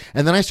anyway.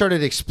 And then I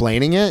started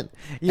explaining it.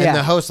 Yeah. And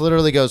the host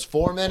literally goes,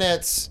 4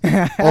 minutes.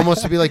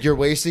 Almost to be like, you're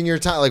wasting your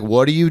time. Like,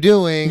 what are you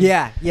doing?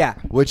 Yeah. Yeah.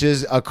 Which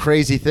is a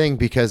crazy thing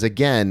because,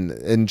 again,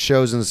 in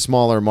shows in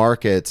smaller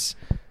markets,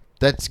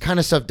 that kind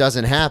of stuff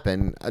doesn't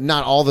happen.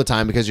 Not all the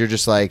time because you're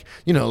just like,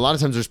 a lot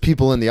of times there's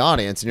people in the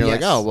audience and you're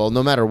like, oh, well,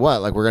 no matter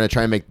what, like we're going to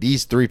try and make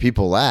these 3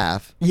 people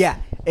laugh. Yeah,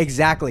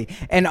 exactly.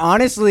 And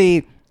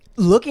honestly,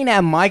 looking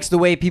at mics the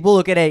way people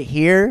look at it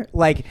here,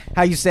 like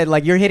how you said,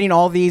 like you're hitting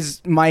all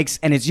these mics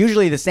and it's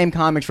usually the same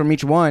comics from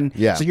each one.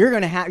 Yeah. So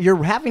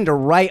you're having to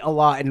write a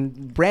lot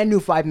and brand new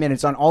 5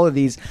 minutes on all of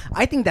these.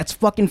 I think that's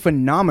fucking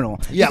phenomenal.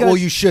 Yeah, Because- well,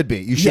 you should be.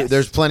 You should. Yes.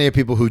 There's plenty of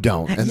people who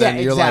don't, and Yeah,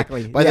 then you're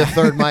exactly. like, by Yeah. the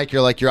third mic,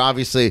 you're like, you're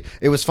obviously.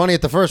 It was funny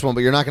at the first one,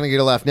 but you're not going to get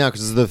a laugh now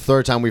because this is the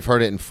third time we've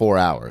heard it in 4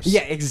 hours.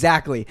 Yeah,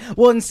 exactly.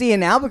 Well, and see,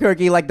 in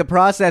Albuquerque, like the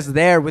process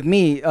there with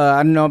me, I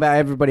don't know about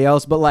everybody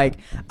else, but like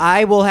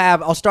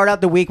I'll start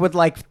out the week with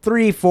like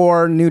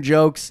 3-4 new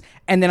jokes,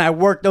 and then I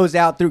work those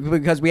out through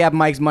because we have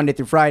mics Monday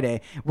through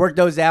Friday. Work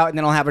those out, and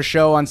then I'll have a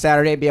show on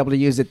Saturday, be able to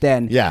use it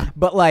then. Yeah.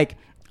 But like,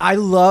 I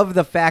love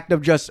the fact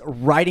of just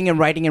writing and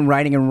writing and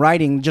writing and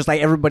writing, just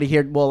like everybody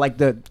here, well, like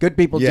the good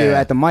people do Yeah.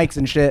 at the mics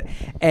and shit.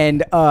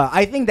 And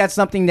I think that's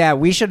something that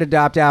we should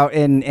adopt out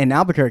in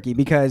Albuquerque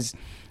because,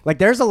 like,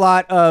 there's a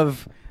lot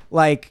of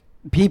like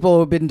people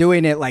who've been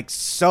doing it like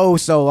so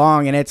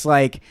long, and it's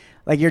like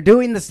you're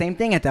doing the same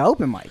thing at the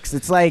open mics.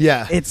 It's like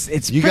it's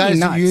you pretty guys.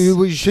 nuts.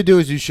 What you should do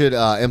is you should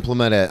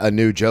implement a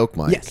new joke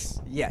mic. Yes.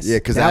 Yeah,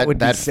 because would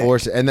be that sick.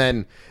 force, and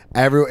then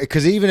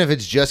because even if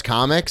it's just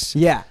comics,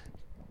 Yeah.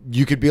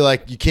 you could be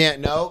like, you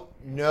can't. No,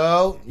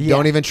 Yeah.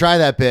 don't even try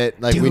that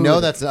bit. Like we Dude. know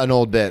that's an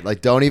old bit.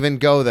 Like don't even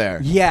go there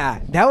Yeah,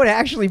 that would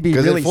actually be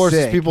because really it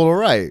forces sick. people to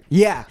write.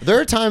 Yeah. There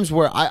are times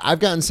where I've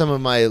gotten some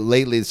of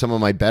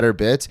my better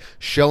bits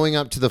showing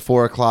up to the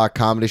 4:00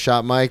 comedy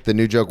shop mic, the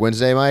New Joke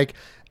Wednesday mic,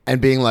 and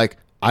being like,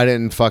 I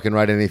didn't fucking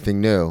write anything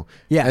new.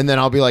 Yeah. And then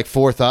I'll be like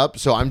fourth up.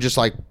 So I'm just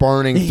like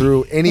burning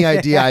through any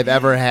idea I've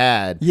ever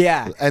had.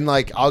 Yeah. And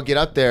like I'll get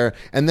up there.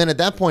 And then at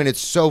that point, it's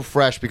so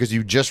fresh because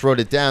you just wrote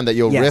it down that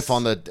you'll Yes. riff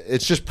on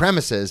it's just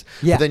premises.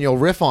 Yeah. But then you'll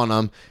riff on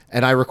them.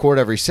 And I record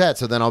every set.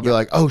 So then I'll be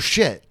like, oh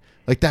shit.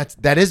 Like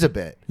that is a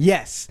bit.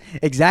 Yes,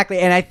 exactly.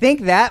 And I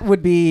think that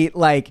would be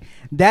like,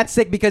 that's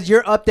sick because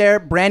you're up there,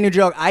 brand new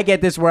joke. I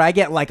get this where I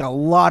get like a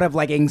lot of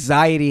like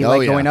anxiety,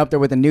 like going up there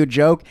with a new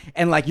joke,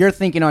 and like you're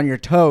thinking on your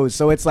toes.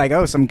 So it's like,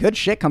 oh, some good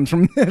shit comes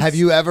from this. Have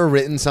you ever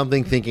written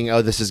something thinking,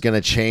 oh, this is going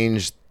to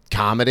change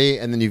comedy,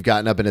 and then you've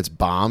gotten up and it's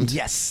bombed?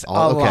 Yes. Oh,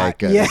 a okay, lot.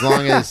 good. Yeah. As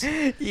long as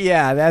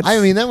yeah, that's. I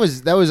mean, that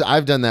was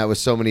I've done that with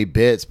so many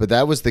bits, but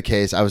that was the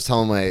case. I was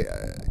telling my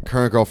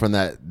current girlfriend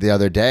that the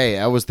other day.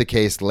 That was the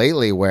case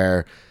lately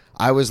where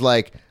I was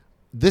like,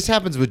 this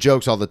happens with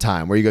jokes all the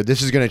time where you go,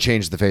 this is going to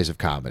change the face of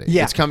comedy.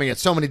 Yeah. It's coming at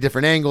so many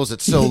different angles.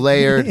 It's so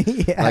layered.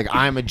 Yeah. Like,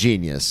 I'm a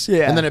genius.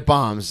 Yeah. And then it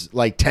bombs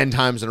like 10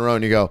 times in a row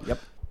and you go, yep.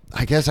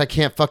 I guess I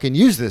can't fucking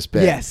use this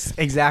bit. Yes,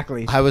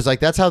 exactly. I was like,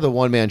 that's how the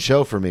one-man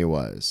show for me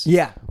was.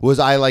 Yeah. Was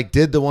I like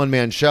did the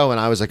one-man show and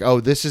I was like,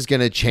 oh, this is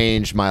going to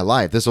change my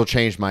life. This will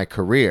change my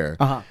career.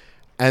 Uh-huh.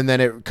 And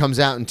then it comes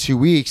out in 2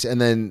 weeks. And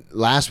then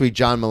last week,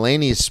 John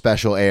Mulaney's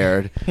special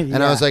aired. And I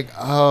Yeah. was like,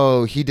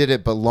 oh, he did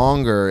it, but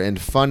longer and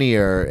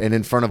funnier and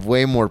in front of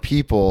way more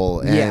people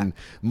and Yeah.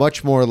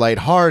 much more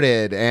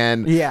lighthearted.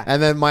 And Yeah.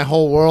 and then my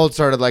whole world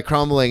started like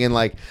crumbling. And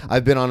like,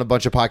 I've been on a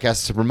bunch of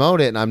podcasts to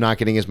promote it and I'm not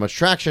getting as much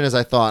traction as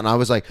I thought. And I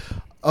was like,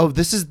 oh,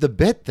 this is the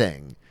bit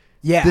thing.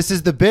 Yeah. This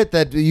is the bit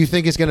that you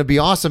think is going to be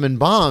awesome and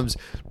bombs,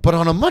 but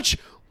on a much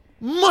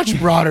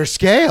broader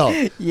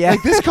scale. Yeah.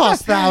 Like this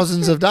costs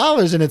thousands of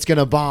dollars and it's going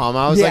to bomb.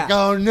 I was Yeah. like,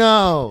 oh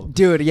no.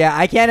 Dude, yeah,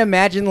 I can't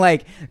imagine,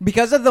 like,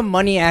 because of the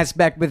money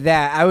aspect with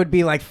that, I would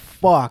be like,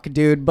 fuck,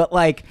 dude. But,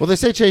 like, Well, they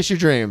say chase your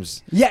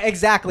dreams. yeah,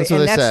 exactly. That's what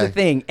And they that's say. the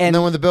thing. And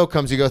then when the bill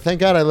comes, you go, thank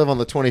God I live on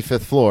the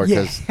 25th floor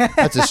because Yeah.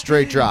 that's a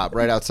straight drop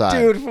right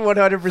outside. Dude,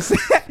 100%.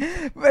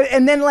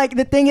 And then, like,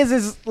 the thing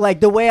is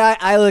like, the way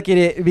I look at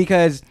it,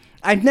 because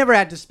I've never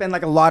had to spend,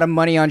 like, a lot of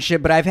money on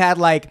shit, but I've had,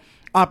 like,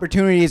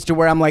 opportunities to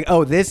where I'm like,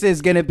 oh, this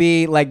is going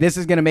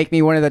to make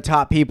me one of the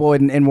top people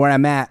in where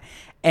I'm at.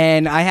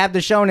 And I have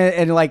the show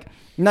and like,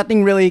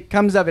 nothing really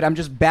comes of it. I'm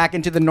just back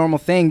into the normal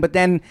thing. But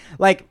then,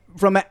 like,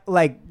 from,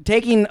 like,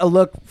 taking a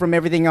look from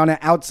everything on an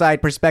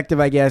outside perspective,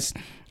 I guess,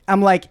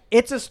 I'm like,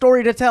 it's a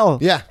story to tell.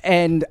 Yeah.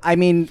 And I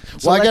mean,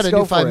 so Well, I got let's to go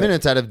do 5 for it.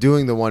 minutes out of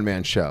doing the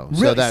one-man show.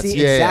 So Really? that's, See,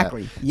 yeah,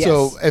 exactly. yeah. Yes.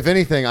 So if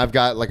anything, I've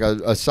got like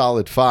a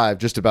solid 5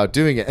 just about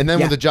doing it. And then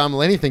Yeah. when the John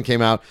Mulaney thing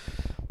came out,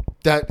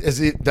 that's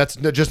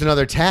just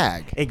another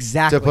tag.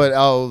 Exactly. To put,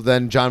 oh,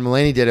 then John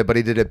Mulaney did it, but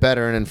he did it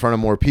better and in front of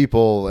more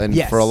people and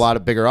Yes. for a lot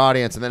of bigger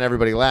audience. And then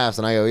everybody laughs.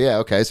 And I go, yeah,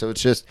 okay. So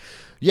it's just,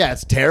 yeah,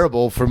 it's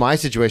terrible for my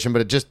situation, but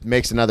it just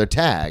makes another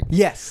tag.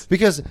 Yes.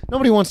 Because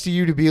nobody wants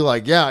you to be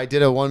like, yeah, I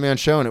did a one-man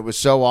show and it was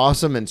so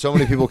awesome and so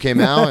many people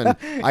came out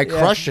and I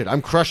crushed it.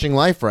 I'm crushing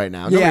life right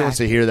now. Nobody Yeah. wants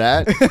to hear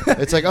that.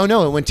 It's like, oh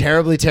no, it went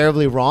terribly,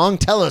 terribly wrong.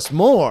 Tell us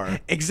more.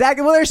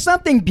 Exactly. Well, there's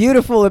something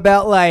beautiful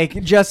about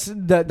like just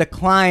the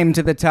climb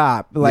to the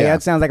top. Like Yeah.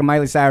 that sounds like a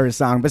Miley Cyrus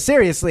song, but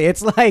seriously,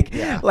 it's like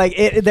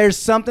there's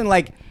something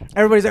like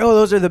everybody's like, oh,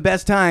 those are the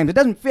best times. It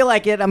doesn't feel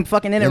like it. I'm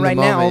fucking in it the right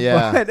moment,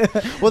 now. yeah.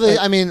 But, Well,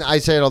 I mean, I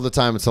say it all the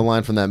time. It's a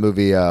line from that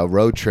movie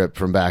Road Trip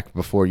from back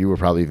before you were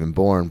probably even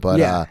born. But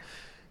Yeah.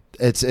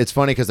 it's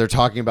funny because they're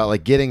talking about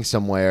like getting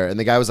somewhere, and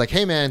the guy was like,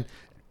 "Hey, man,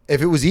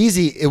 if it was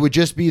easy, it would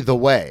just be the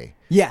way."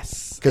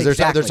 yes, Because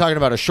exactly. they're talking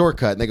about a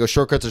shortcut, and they go,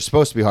 shortcuts are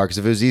supposed to be hard, because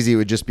if it was easy, it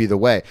would just be the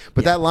way.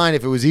 But that line,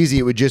 if it was easy,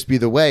 it would just be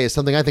the way, is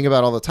something I think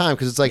about all the time,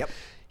 because it's like, Yep.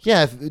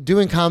 yeah, if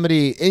doing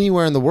comedy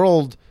anywhere in the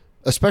world,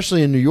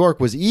 especially in New York,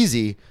 was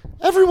easy,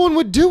 everyone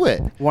would do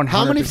it. 100%.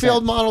 How many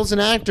failed models and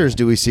actors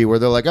do we see where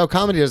they're like, oh,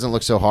 comedy doesn't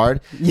look so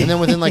hard, and then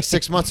within like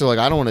 6 months they're like,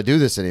 I don't want to do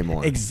this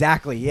anymore.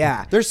 Exactly.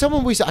 Yeah. There's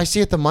someone I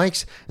see at the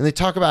mics and they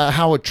talk about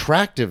how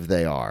attractive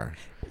they are.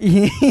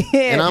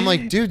 And I'm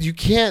like, dude, you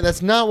can't.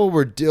 That's not what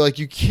we're doing. Like,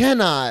 you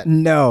cannot.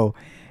 No.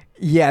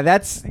 Yeah,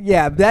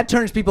 that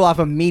turns people off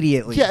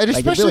immediately. Yeah, and Like, it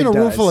especially really in a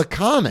room does. full of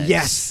comics.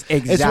 Yes,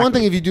 exactly. It's one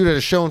thing if you do it at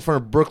a show in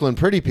front of Brooklyn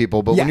pretty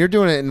people, but when Yeah. you're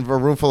doing it in a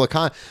room full of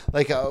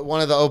like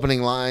one of the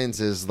opening lines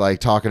is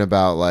like talking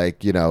about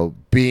like, you know,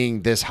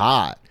 being this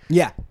hot.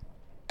 Yeah.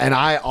 And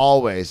I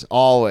always,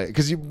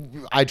 because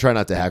I try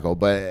not to heckle,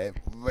 but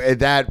at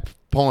that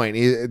point,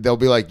 they'll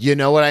be like, you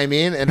know what I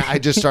mean? And I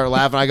just start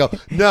laughing. I go,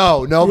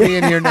 no, nobody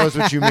in here knows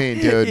what you mean,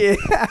 dude.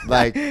 Yeah.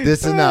 Like,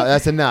 this is enough.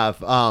 That's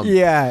enough.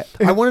 Yeah.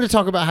 I wanted to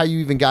talk about how you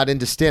even got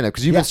into stand-up,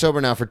 because you've been sober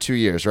now for 2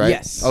 years, right?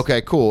 Yes. Okay,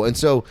 cool. And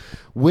so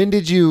when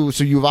did you,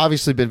 so you've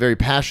obviously been very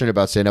passionate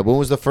about stand-up. When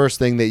was the first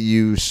thing that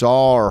you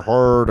saw or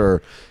heard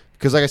or...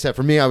 Because like I said,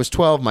 for me, I was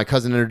 12. My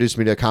cousin introduced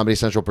me to Comedy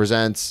Central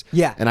Presents.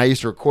 Yeah. And I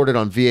used to record it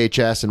on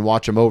VHS and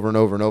watch them over and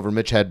over and over.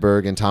 Mitch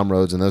Hedberg and Tom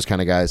Rhodes and those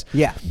kind of guys.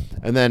 Yeah.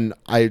 And then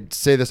I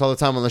say this all the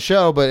time on the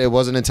show, but it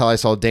wasn't until I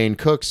saw Dane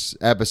Cook's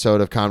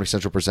episode of Comedy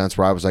Central Presents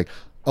where I was like,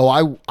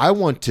 oh, I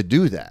want to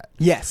do that.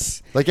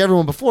 Yes. Like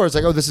everyone before, it's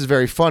like, oh, this is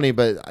very funny,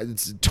 but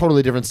it's a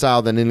totally different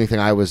style than anything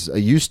I was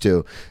used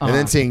to. And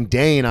then seeing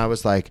Dane, I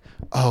was like,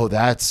 oh,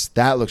 that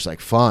looks like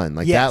fun.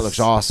 Like, Yes. that looks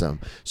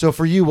awesome. So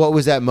for you, what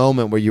was that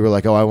moment where you were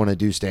like, oh, I want to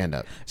do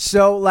stand-up?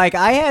 So, like,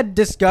 I had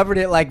discovered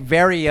it, like,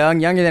 very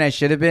young, younger than I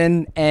should have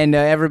been, and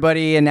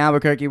everybody in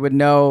Albuquerque would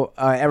know.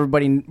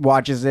 Everybody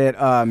watches it.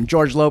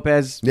 George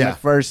Lopez, Yeah. the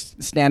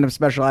first stand-up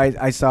special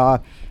I saw,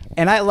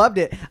 and I loved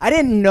it. I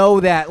didn't know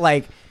that,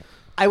 like,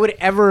 I would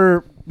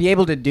ever be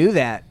able to do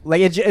that.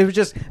 Like, it was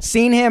just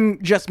seeing him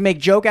just make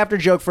joke after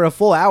joke for a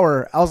full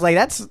hour. I was like,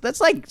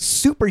 that's like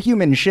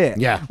superhuman shit.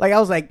 Yeah. Like, I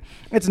was like,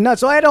 it's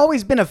nuts. So I had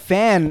always been a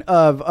fan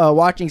of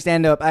watching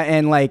stand up,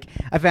 and like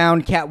I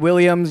found Cat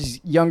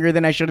Williams younger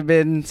than I should have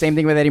been. Same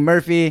thing with Eddie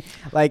Murphy.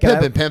 Like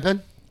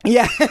Pimpin'?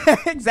 Yeah,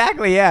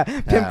 exactly. Yeah,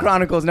 Pimp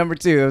Chronicles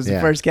 #2. It was the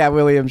Yeah. first Cat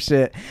Williams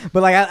shit.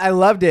 But like, I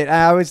loved it.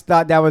 I always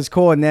thought that was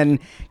cool. And then,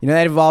 you know,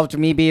 that evolved to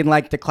me being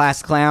like the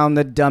class clown,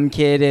 the dumb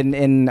kid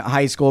in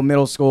high school,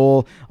 middle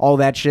school, all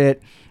that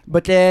shit.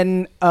 But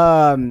then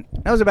that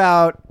was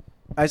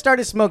I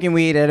started smoking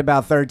weed at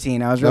about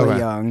 13. I was really Okay.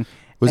 young.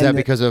 Was And that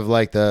because of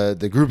like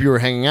the group you were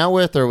hanging out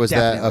with, or was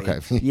Definitely.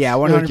 that okay? Yeah,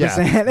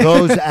 100%.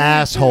 Those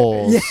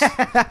assholes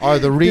are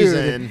the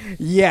reason. Dude.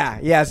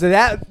 Yeah. So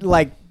that,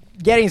 like,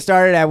 getting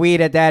started at weed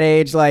at that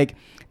age, like,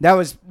 that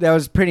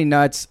was pretty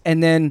nuts.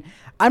 And then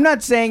I'm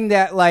not saying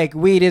that like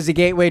weed is a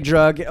gateway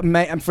drug.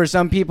 For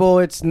some people,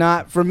 it's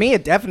not. For me,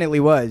 it definitely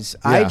was.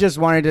 I Yeah. just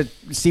wanted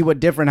to see what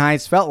different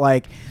highs felt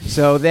like.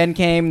 So then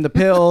came the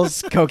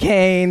pills,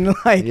 cocaine,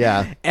 like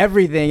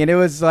everything, and it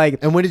was like.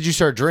 And when did you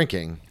start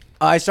drinking?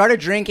 I started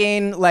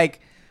drinking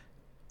like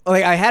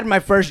I had my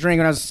first drink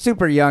when I was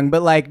super young,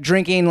 but like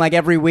drinking like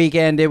every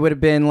weekend, it would have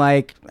been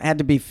like, had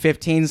to be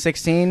 15,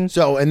 16.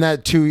 So, and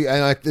that too,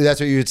 and that's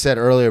what you had said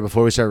earlier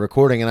before we started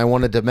recording, and I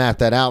wanted to map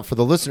that out for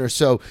the listeners.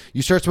 So,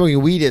 you start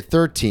smoking weed at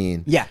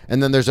 13, Yeah.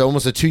 and then there's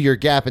almost a 2-year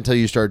gap until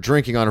you start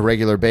drinking on a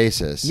regular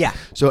basis. Yeah.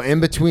 So, in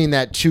between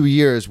that 2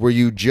 years, were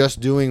you just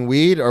doing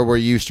weed, or were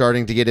you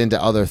starting to get into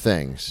other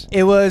things?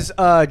 It was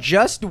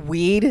just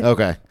weed.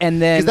 Okay.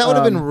 And then Because that would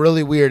have been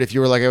really weird if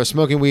you were like, I was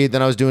smoking weed,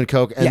 then I was doing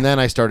coke, and then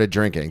I started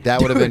drinking.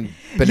 That would have been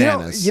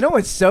bananas. You know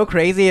what's so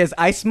crazy is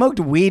I smoked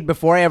weed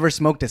before I ever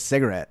smoked a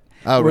cigarette.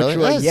 Oh, really?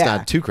 Was, That's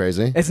not too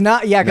crazy. It's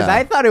not, because No.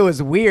 I thought it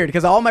was weird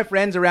because all my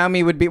friends around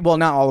me would be, well,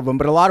 not all of them,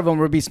 but a lot of them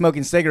would be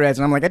smoking cigarettes,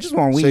 and I'm like, I just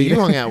want weed. So you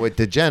hung out with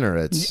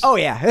degenerates. Oh,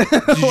 yeah.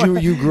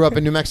 Did you grew up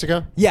in New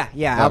Mexico? Yeah,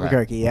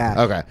 Albuquerque,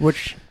 yeah. Okay.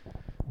 Which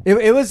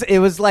it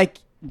was like,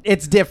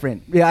 it's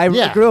different. Yeah,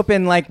 I grew up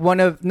in like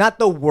one of, not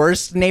the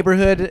worst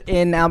neighborhood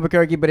in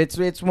Albuquerque, but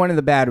it's one of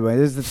the bad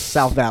ones. It's the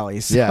South Valley.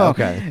 So, Yeah,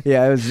 okay.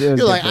 Yeah, it was You're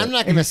like, different. I'm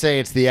not going to say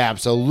it's the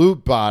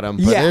absolute bottom,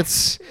 but Yeah.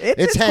 it's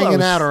It's hanging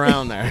close. out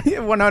around there.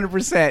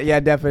 100%. Yeah,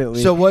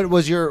 definitely. So what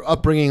was your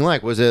upbringing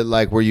like? Was it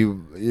like, were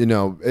you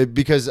know,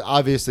 because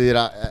obviously it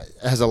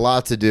has a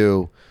lot to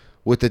do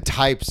with the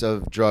types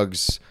of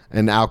drugs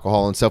and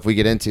alcohol and stuff we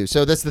get into.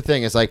 So that's the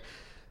thing. It's like,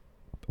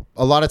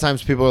 a lot of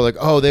times people are like,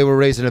 oh, they were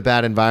raised in a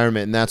bad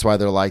environment and that's why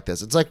they're like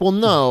this. It's like, well,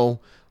 no.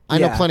 I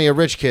know Yeah. plenty of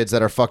rich kids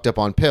that are fucked up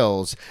on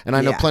pills, and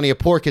I know Yeah. plenty of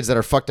poor kids that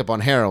are fucked up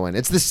on heroin.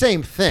 It's the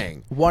same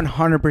thing.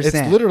 100%.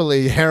 It's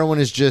literally, heroin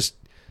is just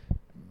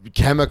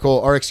chemical,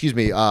 or excuse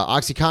me,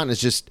 OxyContin is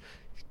just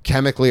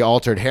chemically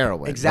altered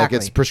heroin. Exactly.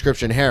 Like, it's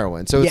prescription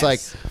heroin. So it's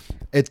Yes.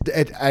 like,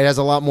 it has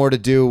a lot more to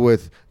do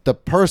with the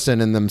person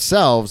and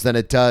themselves than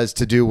it does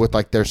to do with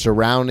like their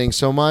surroundings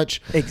so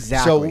much.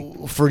 Exactly.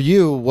 So for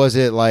you, was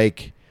it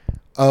like,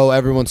 oh,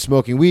 everyone's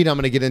smoking weed, I'm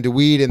going to get into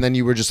weed, and then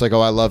you were just like,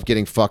 oh, I love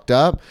getting fucked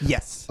up?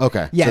 Yes.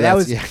 Okay. Yeah, So that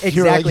was yeah. exactly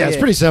You were like, yeah, it's it.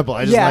 pretty simple.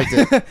 I just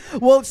liked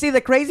it. Well, see,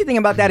 the crazy thing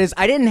about that is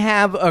I didn't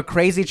have a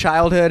crazy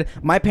childhood.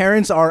 My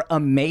parents are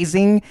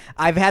amazing.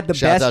 I've had the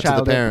Shout best out to the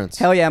childhood. parents.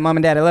 Hell yeah, mom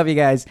and dad, I love you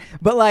guys.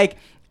 But like,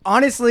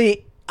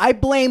 honestly, I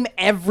blame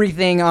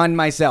everything on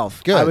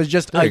myself. Good. I was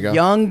just There a you go.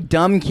 young,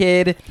 dumb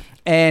kid.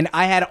 And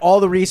I had all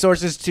the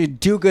resources to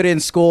do good in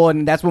school,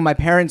 and that's what my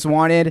parents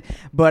wanted.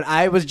 But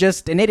I was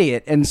just an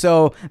idiot, and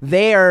so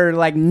they are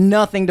like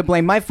nothing to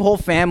blame. My whole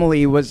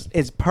family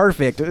is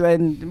perfect,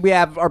 and we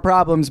have our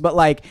problems, but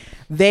like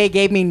they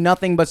gave me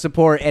nothing but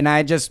support, and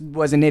I just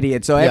was an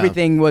idiot. So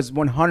everything was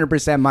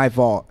 100% my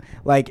fault.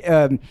 Like it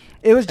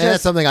was just. And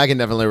that's something I can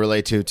definitely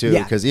relate to too,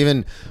 Yeah. because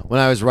even when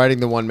I was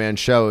writing the one man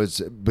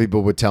shows,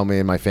 people would tell me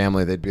in my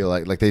family, they'd be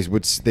like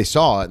they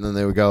saw it and then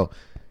they would go,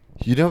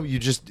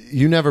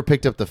 you never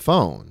picked up the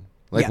phone.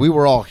 Like, Yeah. we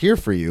were all here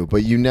for you,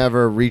 but you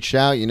never reached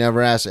out, you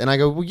never asked. And I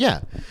go, well,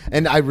 yeah.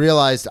 And I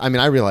realized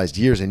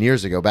years and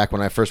years ago, back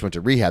when I first went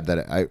to rehab, that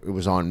it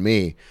was on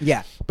me.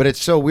 Yeah. But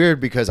it's so weird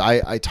because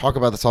I talk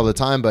about this all the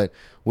time, but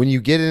when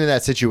you get into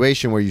that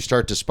situation where you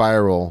start to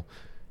spiral,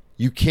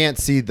 you can't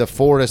see the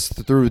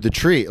forest through the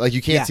tree. Like,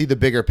 you can't Yeah. see the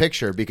bigger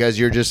picture because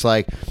you're just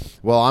like,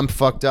 well, I'm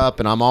fucked up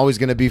and I'm always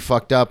going to be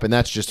fucked up and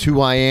that's just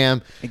who I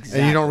am. Exactly.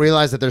 And you don't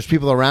realize that there's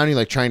people around you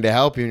like trying to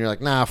help you and you're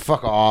like, nah,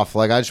 fuck off.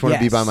 Like, I just want to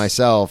be Yes. by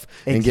myself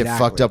and get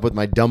Exactly. fucked up with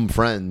my dumb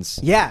friends.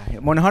 Yeah,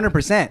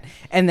 100%.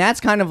 And that's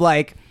kind of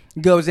like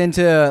goes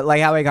into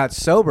like how I got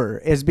sober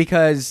is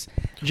because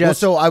just Well,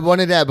 so I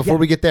wanted to add before Yeah.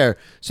 we get there.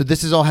 So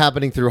this is all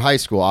happening through high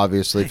school,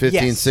 obviously,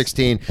 15, Yes.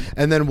 16.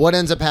 And then what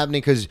ends up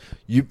happening, because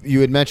you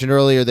had mentioned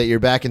earlier that you're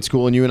back in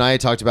school and you and I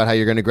had talked about how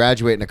you're going to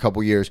graduate in a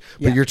couple years,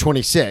 but Yeah. you're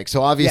 26.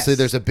 So obviously Yes.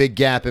 there's a big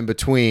gap in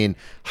between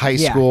high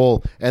Yeah.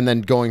 school and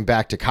then going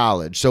back to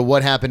college. So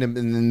what happened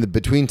in the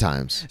between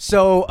times?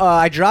 So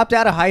I dropped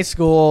out of high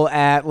school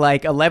at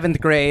like 11th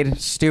grade.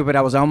 Stupid,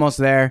 I was almost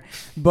there,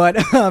 but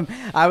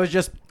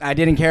I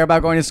didn't care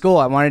about going to school.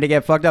 I wanted to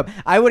get fucked up.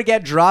 I would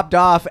get dropped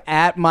off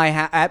at my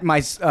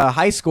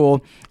high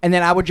school, and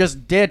then I would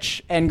just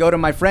ditch and go to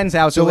my friend's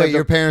house. So who wait, lived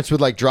your parents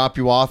would like drop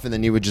you off and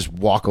then you would just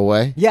walk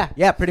away?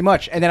 Yeah, pretty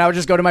much. And then I would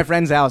just go to my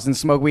friend's house and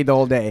smoke weed the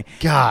whole day.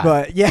 God.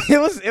 But yeah,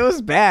 it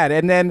was bad.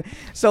 And then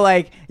so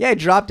like I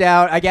dropped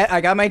out. I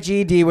got my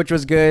GED, which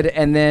was good.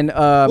 And then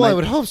Well, I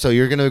would hope so.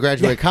 You're going to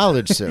graduate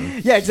college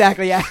soon. yeah,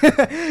 exactly. Yeah,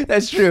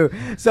 that's true.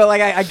 So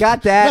like I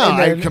got that. No, and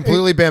then, I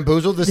completely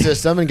bamboozled the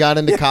system and got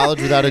into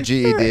college without a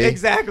GED.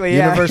 Exactly,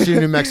 yeah. University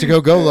of New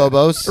Mexico, go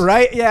Lobos.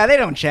 Right? Yeah, they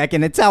don't check,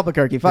 and it's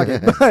Albuquerque. Fuck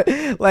it.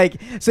 But like,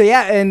 so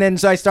yeah, and then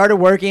so I started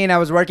working. I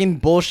was working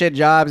bullshit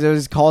jobs. It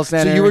was call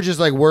center. So you were just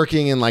like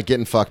working and like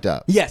getting fucked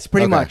up. Yes,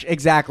 pretty Okay. much,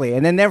 exactly.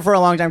 And then there for a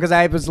long time because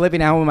I was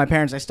living at home with my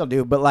parents. I still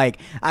do, but like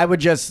I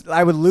would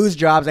lose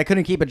jobs. I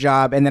couldn't keep a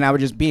job, and then I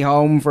would just be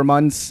home for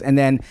months. And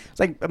then it's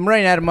like I'm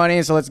running out of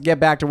money, so let's get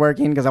back to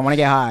working because I want to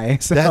get high.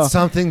 So That's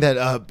something that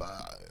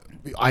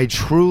I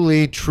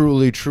truly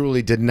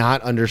did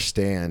not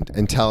understand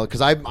until,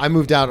 because I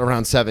moved out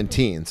around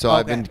 17, so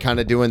I've Okay. been kind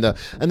of doing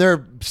and there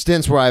are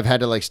stints where I've had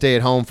to like stay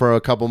at home for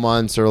a couple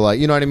months or like,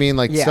 you know what I mean,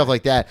 like Yeah. stuff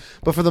like that.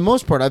 But for the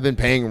most part, I've been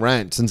paying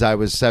rent since I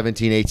was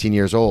 17, 18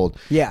 years old.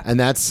 Yeah. And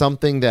that's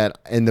something that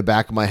in the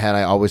back of my head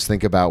I always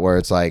think about, where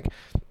it's like,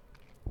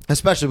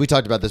 especially, we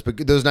talked about this, but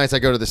those nights I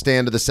go to the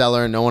stand of the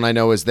cellar and no one I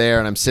know is there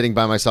and I'm sitting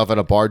by myself at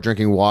a bar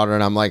drinking water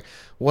and I'm like,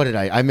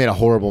 I made a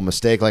horrible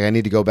mistake. Like, I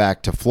need to go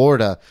back to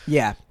Florida.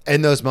 yeah.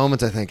 In those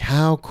moments, I think,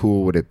 how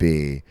cool would it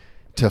be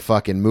to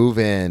fucking move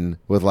in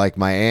with like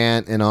my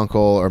aunt and uncle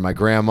or my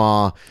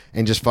grandma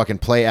and just fucking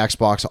play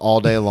Xbox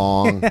all day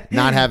long,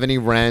 not have any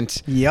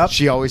rent. Yep.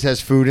 She always has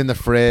food in the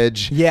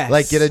fridge. Yes.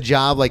 Like, get a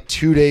job like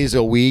 2 days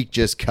a week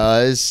just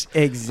cuz.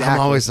 Exactly.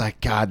 I'm always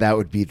like, God, that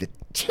would be the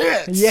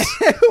tits. Yeah.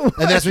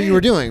 And that's what you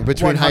were doing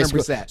between high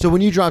school. 100%. So when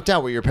you dropped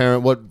out,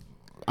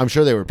 I'm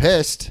sure they were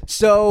pissed.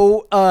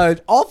 So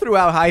all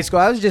throughout high school,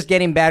 I was just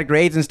getting bad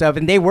grades and stuff,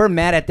 and they were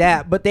mad at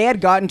that. But they had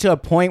gotten to a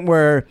point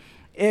where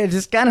it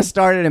just kind of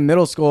started in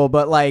middle school.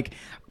 But like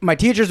my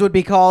teachers would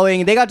be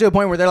calling. They got to a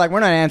point where they're like, "We're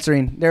not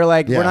answering." They're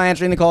like, Yeah. "We're not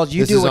answering the calls.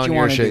 You This do is what on you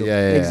your want to shit. do."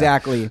 Yeah.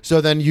 Exactly.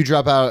 So then you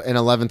drop out in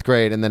 11th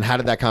grade, and then how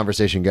did that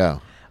conversation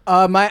go?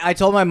 I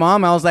told my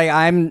mom, I was like,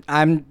 I'm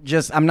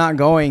not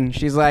going.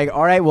 She's like,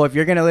 all right, well, if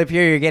you're gonna live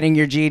here, you're getting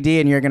your GED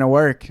and you're gonna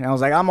work. And I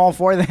was like, I'm all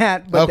for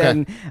that. But Okay.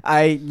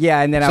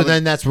 then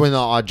Then that's when the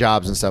odd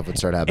jobs and stuff would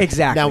start happening.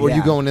 Exactly, Now, were you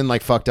yeah. going in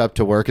like fucked up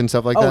to work and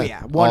stuff like that? Oh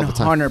yeah, All the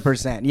time?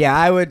 100%. Yeah,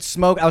 I would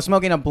smoke. I was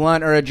smoking a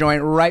blunt or a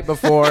joint right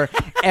before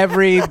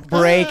every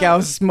break. I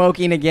was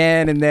smoking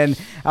again, and then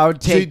I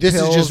would So take. this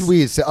pills. is just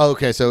weed. So,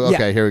 okay,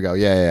 Yeah. here we go.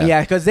 Yeah.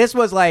 Yeah, because this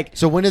was like.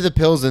 So when did the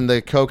pills and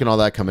the coke and all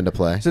that come into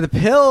play? So the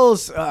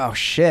pills. Oh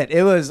shit!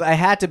 I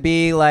had to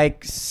be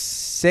like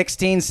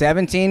 16,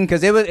 17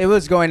 because it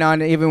was going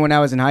on even when I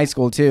was in high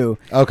school too.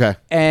 Okay.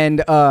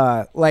 And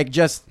like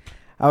just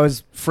I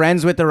was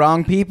friends with the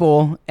wrong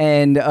people,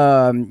 and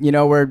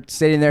we're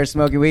sitting there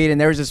smoking weed,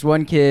 and there was this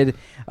one kid.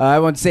 I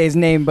won't say his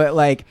name, but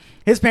like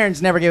his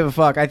parents never gave a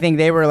fuck. I think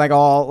they were like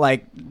all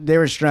like they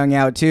were strung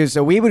out too.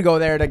 So we would go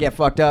there to get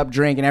fucked up,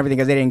 drink, and everything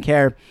because they didn't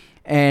care.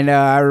 And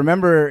I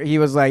remember he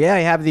was like, "Yeah, I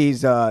have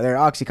these. They're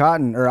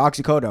Oxycontin or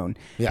Oxycodone."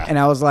 Yeah. And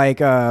I was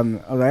like, "All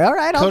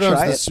right, I'll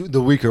try it."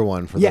 The weaker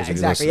one for those of you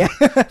exactly.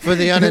 listening. For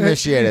the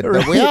uninitiated,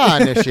 but we are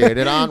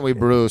initiated, aren't we,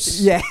 Bruce?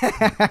 Yeah.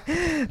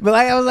 But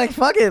like, I was like,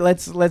 "Fuck it,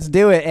 let's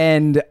do it."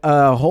 And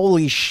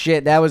holy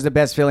shit, that was the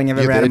best feeling I've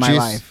ever had in my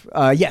life.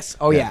 Yes.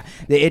 Oh yeah.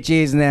 The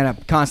itchies, and then I'm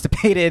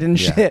constipated and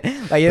shit.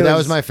 Like that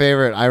was my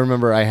favorite. I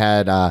remember I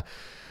had I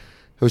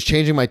was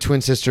changing my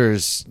twin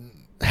sister's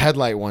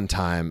headlight one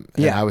time,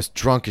 and I was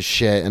drunk as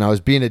shit, and I was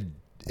being an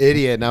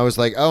idiot, and I was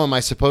like, oh, am I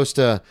supposed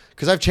to,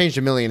 because I've changed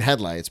a million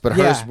headlights, but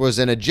hers was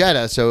in a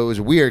Jetta, so it was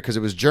weird because it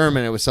was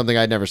German. It was something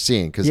I'd never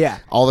seen, because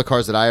all the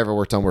cars that I ever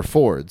worked on were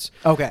Fords.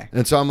 Okay.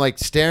 And so I'm like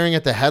staring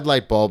at the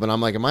headlight bulb, and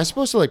I'm like, am I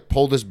supposed to like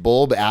pull this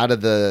bulb out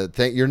of the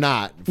thing? You're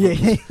not.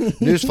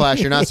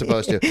 Newsflash, you're not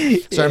supposed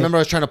to. So I remember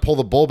I was trying to pull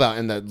the bulb out,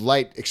 and the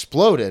light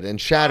exploded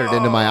and shattered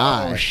into my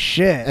eye. Oh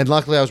shit. And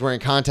luckily I was wearing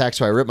contacts,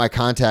 so I ripped my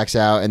contacts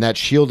out, and that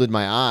shielded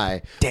my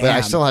eye. Damn. But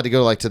I still had to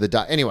go like to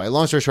the anyway,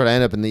 long story short, I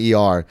ended up in the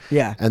ER.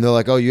 Yeah. And they're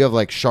like, oh, you have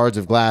like shards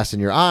of glass in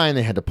your eye, and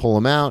they had to pull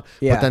them out.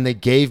 Yeah. But then they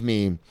gave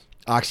me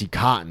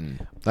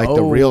Oxycontin, like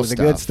the real stuff.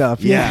 The good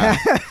stuff. Yeah.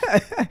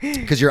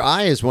 Because your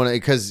eye is one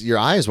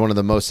of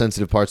the most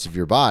sensitive parts of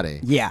your body.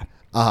 Yeah.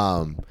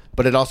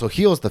 But it also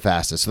heals the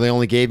fastest. So they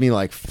only gave me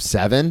like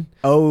 7.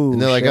 Oh,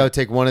 and they're like, shit. oh,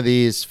 take one of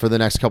these for the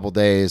next couple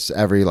days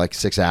every like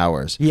 6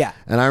 hours. Yeah.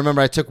 And I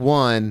remember I took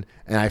one,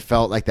 and I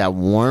felt like that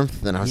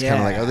warmth, and I was kind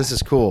of like, oh, this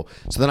is cool.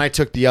 So then I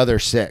took the other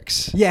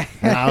 6. Yeah.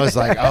 And I was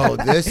like, oh,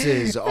 this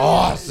is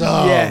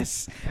awesome.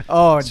 Yes.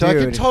 Oh, so dude. I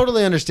can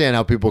totally understand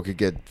how people could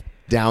get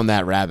down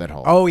that rabbit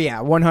hole. Oh yeah,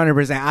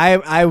 100%.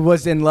 I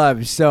was in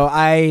love, so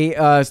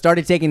I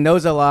started taking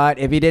those a lot.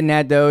 If you didn't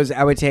add those,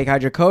 I would take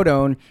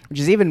hydrocodone, which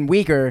is even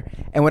weaker.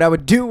 And what I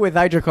would do with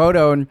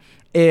hydrocodone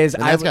is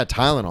that's got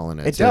Tylenol in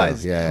it. It too.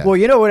 does. Yeah. Well,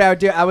 you know what I would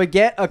do? I would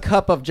get a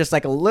cup of just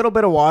like a little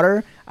bit of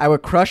water. I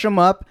would crush them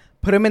up,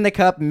 put them in the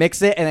cup,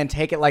 mix it, and then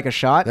take it like a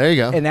shot. There you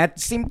go. And that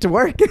seemed to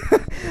work.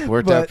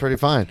 Worked out pretty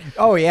fine.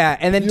 Oh yeah,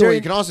 and then You know what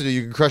you can also do?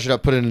 You can crush it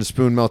up, put it in a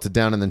spoon, melt it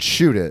down, and then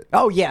shoot it.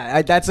 Oh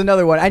yeah, that's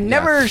another one. I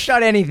never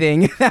shot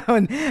anything.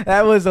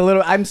 that was a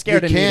little. I'm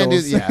scared of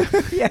needles. Yeah.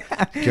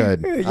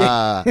 Good.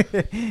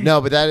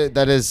 No, but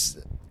that is.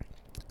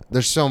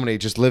 There's so many,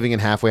 just living in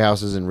halfway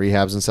houses and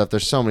rehabs and stuff.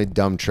 There's so many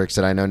dumb tricks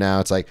that I know now.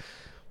 It's like,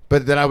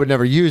 but that I would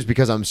never use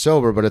because I'm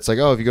sober. But it's like,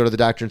 oh, if you go to the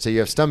doctor and say you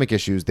have stomach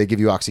issues, they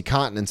give you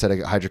Oxycontin instead of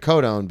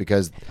hydrocodone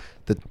because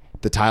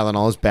the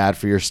Tylenol is bad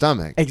for your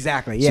stomach.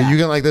 Exactly. Yeah. So you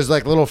can like, there's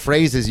like little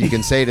phrases you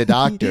can say to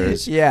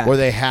doctors where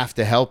they have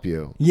to help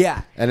you.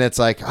 Yeah. And it's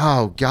like,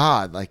 oh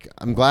God, like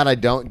I'm glad I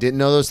didn't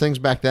know those things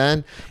back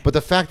then. But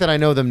the fact that I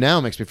know them now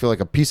makes me feel like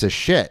a piece of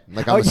shit.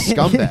 Like I'm a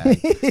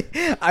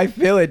scumbag. I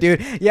feel it,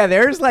 dude. Yeah,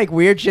 there's like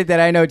weird shit that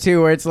I know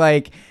too, where it's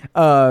like,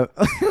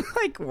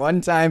 like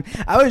one time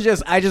I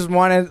just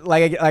wanted,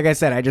 like I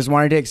said, I just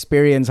wanted to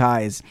experience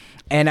highs.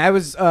 And I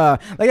was like,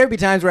 there'd be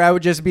times where I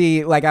would just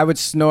be like, I would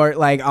snort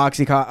like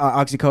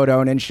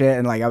oxycodone and shit,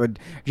 and like I would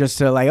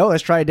just like, oh,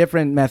 let's try a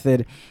different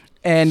method.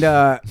 And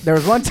there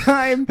was one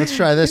time. Let's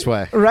try this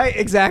way. Right,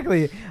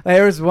 exactly.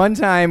 There was one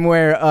time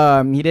where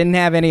he didn't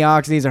have any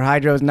oxys or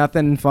hydros,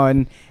 nothing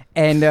fun,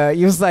 and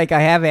he was like,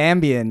 I have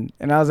Ambien,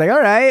 and I was like, all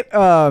right.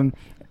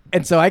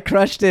 And so I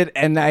crushed it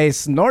and I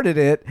snorted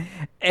it,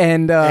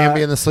 and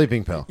Ambien, the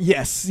sleeping pill.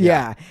 Yes,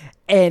 yeah.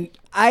 And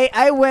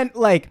I went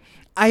like.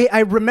 I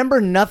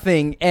remember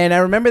nothing, and I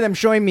remember them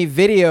showing me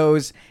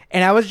videos,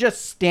 and I was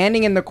just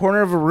standing in the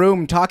corner of a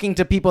room talking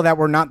to people that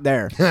were not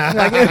there.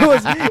 Like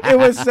it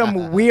was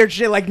some weird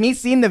shit. Like me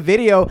seeing the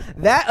video,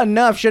 that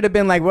enough should have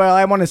been like, well,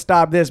 I want to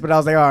stop this, but I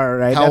was like, all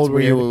right. How old were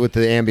you with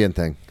the Ambien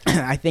thing?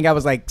 I think I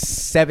was like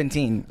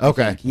 17.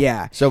 Okay.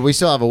 Yeah. So we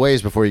still have a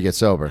ways before you get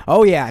sober.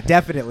 Oh yeah,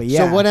 definitely.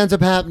 Yeah. So what ends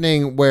up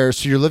happening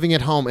so you're living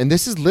at home, and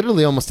this is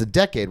literally almost a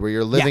decade where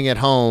you're living at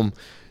home,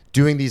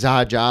 doing these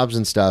odd jobs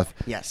and stuff.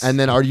 Yes. And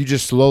then are you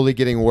just slowly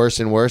getting worse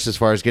and worse as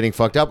far as getting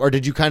fucked up, or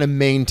did you kind of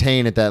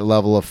maintain at that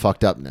level of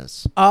fucked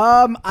upness?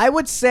 I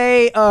would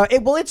say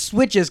it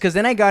switches, because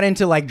then I got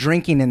into like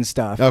drinking and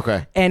stuff.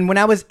 Okay. And when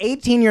I was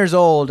 18 years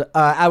old,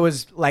 I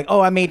was like,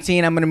 oh, I'm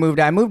 18, I'm gonna move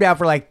out. I moved out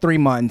for like 3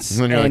 months.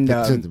 And you're and,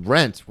 like,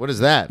 rent, what is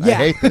that? Yeah.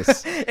 I hate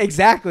this.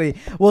 Exactly.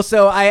 Well,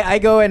 so I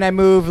go and I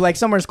move like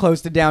somewhere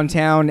close to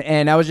downtown,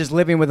 and I was just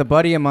living with a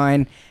buddy of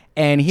mine.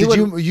 And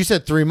you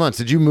said 3 months.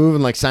 Did you move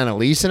and like sign a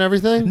lease and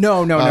everything? No.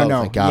 Oh,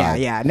 my God.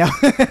 Yeah, no.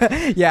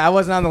 Yeah, I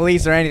wasn't on the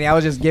lease or anything. I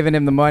was just giving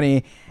him the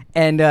money.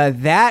 And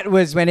that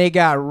was when it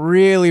got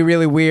really,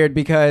 really weird,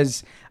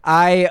 because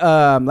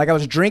I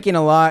was drinking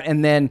a lot,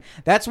 and then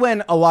that's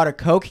when a lot of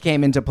coke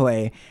came into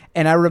play.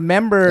 And I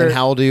remember. And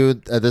how old are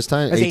you at this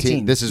time? I was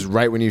 18. This is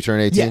right when you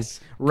turn 18? Yes,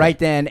 right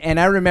then. And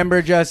I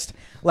remember just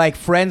like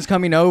friends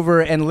coming over,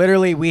 and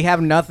literally we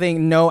have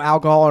nothing, no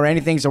alcohol or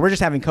anything, so we're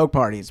just having coke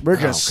parties. We're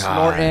just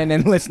snorting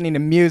and listening to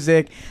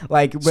music,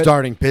 like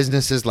starting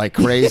businesses like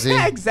crazy.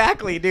 Yeah,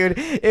 exactly, dude.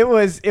 It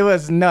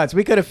was nuts.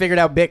 We could have figured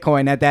out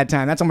Bitcoin at that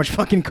time. That's how much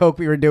fucking coke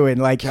we were doing.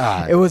 Like,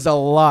 it was a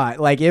lot.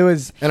 Like, it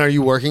was. And are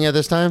you working at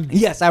this time?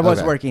 Yes, I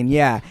was working.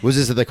 Yeah. Was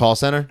this at the call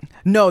center?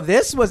 No,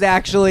 this was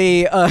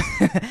actually.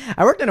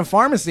 I worked in a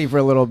pharmacy for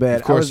a little bit.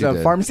 Of course, I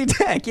was a pharmacy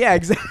tech. Yeah,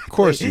 exactly. Of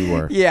course you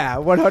were. Yeah,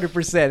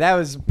 100%. That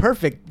was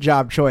perfect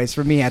job choice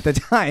for me at the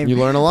time. You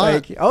learn a lot.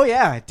 Like, oh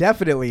yeah,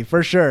 definitely,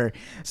 for sure.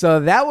 So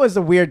that was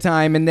a weird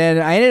time, and then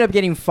I ended up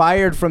getting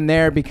fired from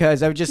there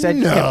because I just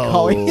kept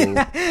calling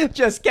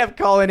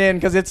in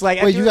because it's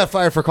like. Wait, you got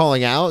fired for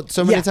calling out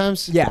so many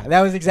times? Yeah,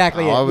 that was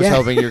exactly it. I was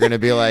hoping you were going to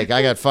be like,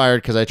 I got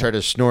fired because I tried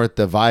to snort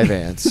the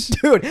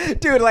Vyvanse.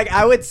 dude, like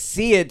I would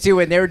see it too,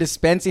 and they were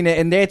dispensing it,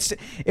 and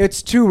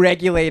it's too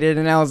regulated,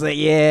 and I was like,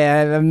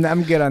 yeah,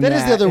 I'm good on that. That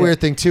is the other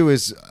weird thing too,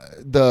 is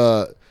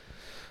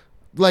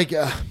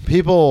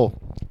people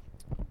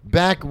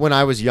back when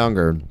I was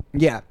younger.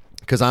 Yeah.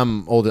 Because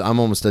I'm older, I'm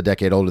almost a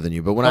decade older than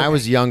you. But when I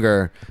was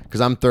younger,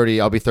 because I'm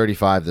 30, I'll be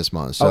 35 this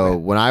month. So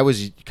when I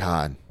was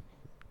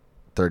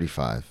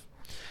 35,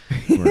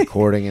 I'm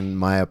recording in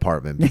my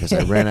apartment because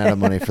I ran out of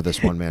money for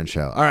this one man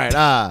show. All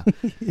right,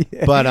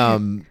 but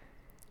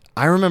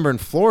I remember in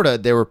Florida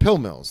they were pill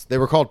mills. They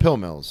were called pill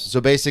mills. So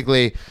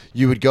basically,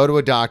 you would go to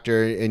a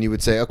doctor and you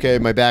would say, "Okay,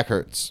 my back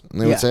hurts,"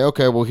 and they would say,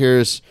 "Okay, well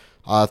here's."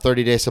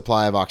 30-day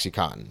supply of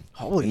OxyContin.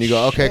 Holy And you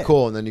go, okay, shit.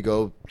 cool. And then you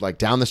go like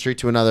down the street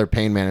to another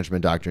pain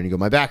management doctor and you go,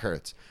 my back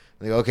hurts.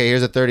 And they go, okay,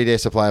 here's a 30-day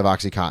supply of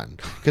OxyContin.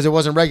 Because it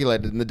wasn't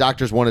regulated and the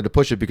doctors wanted to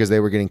push it because they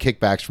were getting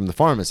kickbacks from the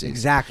pharmacies.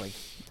 Exactly.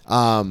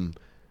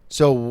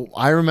 So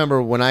I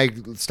remember when I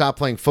stopped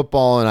playing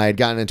football and I had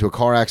gotten into a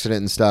car accident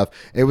and stuff,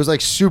 it was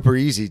like super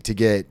easy to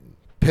get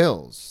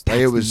pills. Like,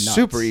 it was nuts.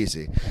 super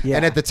easy. Yeah.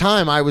 And at the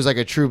time I was like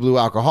a true blue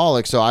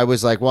alcoholic, so I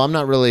was like, well, I'm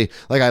not really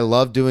like, I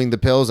love doing the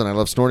pills and I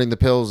love snorting the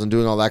pills and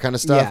doing all that kind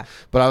of stuff. Yeah.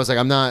 But I was like,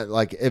 I'm not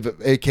like, if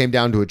it came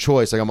down to a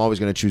choice, like I'm always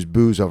going to choose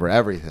booze over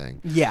everything.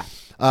 Yeah.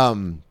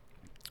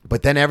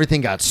 But then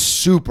everything got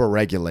super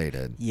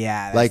regulated.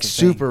 Yeah, that's like the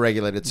super thing.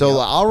 regulated. So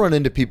I'll run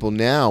into people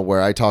now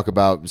where I talk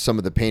about some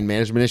of the pain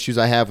management issues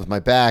I have with my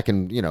back.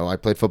 And, you know, I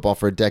played football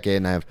for a decade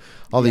and I have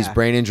all these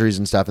brain injuries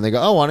and stuff. And they go,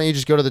 oh, why don't you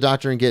just go to the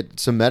doctor and get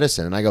some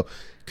medicine? And I go,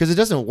 because it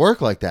doesn't work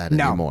like that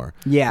anymore.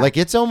 Yeah. Like,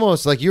 it's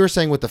almost like you were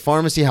saying with the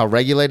pharmacy, how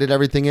regulated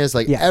everything is.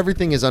 Like,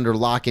 everything is under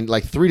lock and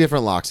like 3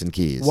 different locks and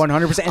keys.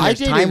 100%. And there's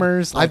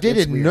timers. I've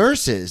dated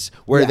nurses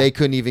where they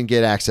couldn't even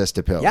get access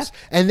to pills. Yeah.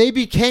 And they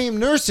became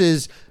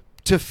nurses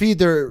to feed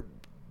their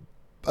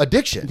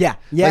addiction. Yeah.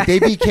 Like, they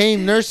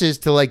became nurses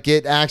to like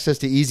get access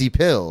to easy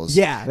pills.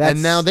 Yeah,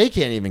 and now they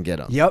can't even get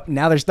them. Yep.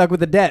 Now they're stuck with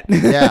the debt.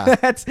 Yeah.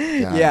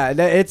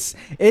 It's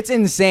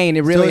insane.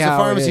 It really. So as a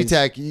pharmacy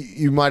tech,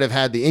 you might have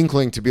had the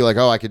inkling to be like,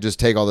 oh, I could just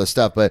take all this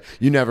stuff, but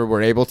you never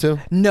were able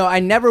to. No, I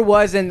never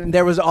was, and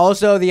there was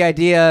also the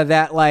idea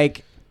that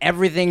like.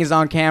 Everything is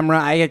on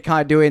camera. I get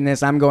caught doing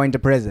this, I'm going to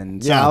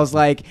prison. So I was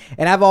like,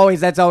 and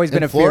that's always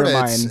been a fear of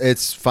mine.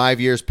 It's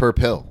 5 years per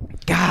pill.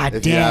 God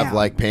if damn. you have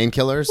like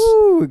painkillers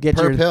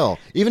per pill,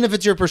 even if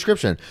it's your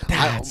prescription.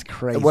 That's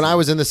crazy. When I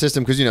was in the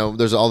system, because, you know,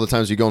 there's all the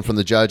times you go in from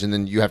the judge and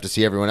then you have to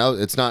see everyone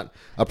else. It's not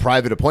a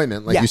private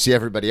appointment. Like, you see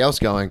everybody else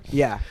going.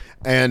 Yeah.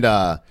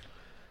 And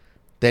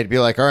they'd be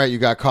like, all right, you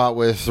got caught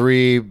with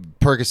 3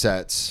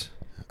 Percocets.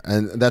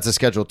 And that's a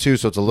Schedule 2,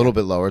 so it's a little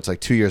bit lower. It's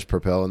like 2 years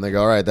per pill. And they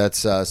go, all right,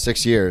 that's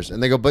 6 years.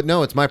 And they go, but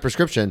no, it's my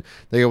prescription.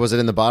 They go, was it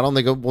in the bottle? And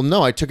they go, well,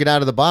 no, I took it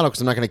out of the bottle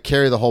because I'm not going to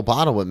carry the whole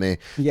bottle with me.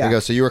 Yeah. They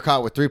go, so you were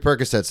caught with 3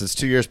 Percocets. It's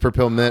 2 years per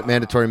pill,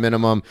 mandatory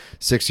minimum,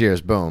 6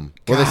 years. Boom.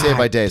 Well, they say it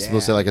by days. So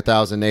they'll say like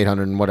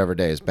 1,800 and whatever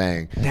days.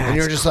 Bang. And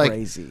you're just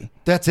crazy. Like,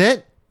 that's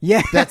it?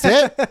 Yeah. That's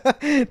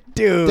it?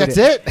 Dude. That's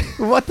it?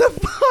 What the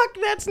fuck?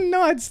 That's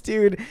nuts,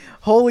 dude.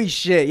 Holy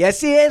shit. Yeah,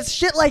 see, it's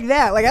shit like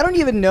that. Like, I don't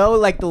even know,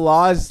 like, the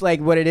laws,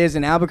 like, what it is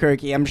in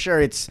Albuquerque. I'm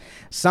sure it's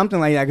something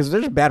like that because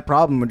there's a bad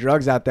problem with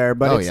drugs out there.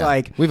 But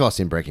like... We've all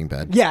seen Breaking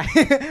Bad. Yeah,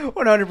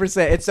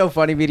 100%. It's so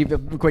funny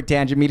quick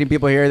tangent, meeting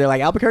people here. They're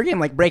like, Albuquerque? I'm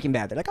like, Breaking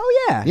Bad. They're like,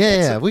 oh, yeah.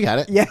 Yeah, we got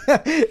it. Yeah,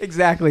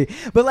 exactly.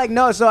 But, like,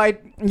 no, so I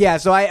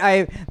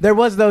there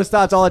was those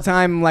thoughts all the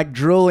time, like,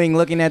 drooling,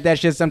 looking at that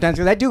shit sometimes.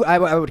 Because I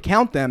would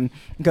count them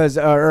because,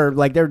 or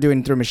like, they're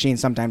doing through machines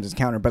sometimes it's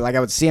counter. But, like, I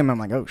would see them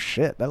and I'm like, oh,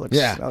 shit, that looks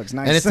nice.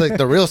 And it's like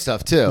the real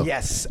stuff too.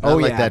 Yes. Not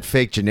like that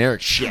fake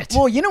generic shit.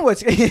 Well, you know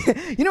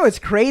what's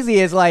crazy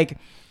is like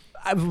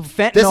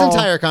fentanyl. This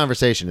entire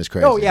conversation is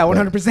crazy. Oh yeah,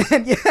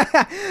 100%.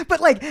 Yeah,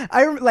 but like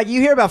you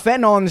hear about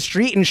fentanyl on the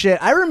street and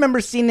shit. I remember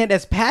seeing it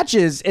as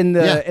patches in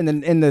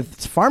the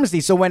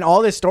pharmacy. So when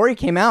all this story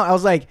came out, I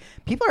was like,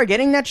 people are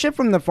getting that shit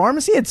from the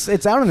pharmacy.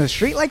 It's out on the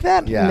street like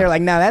that. Yeah. And they're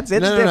like, no, it's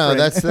different. No,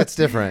 that's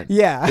different.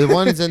 Yeah. The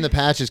one's in the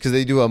patches because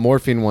they do a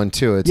morphine one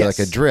too. It's Yes.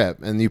 like a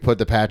drip, and you put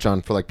the patch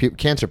on for like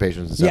cancer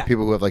patients and stuff. Yeah.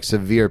 People who have like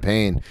severe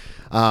pain.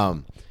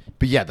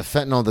 But yeah, the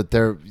fentanyl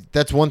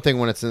that's one thing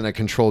when it's in a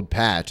controlled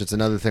patch. It's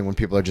another thing when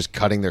people are just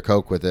cutting their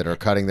coke with it or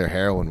cutting their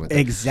heroin with it.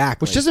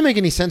 Exactly. Which doesn't make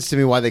any sense to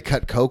me why they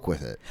cut coke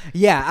with it.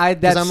 Yeah,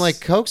 Because I'm like,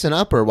 coke's an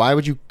upper. Why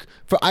would you?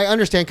 I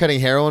understand cutting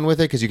heroin with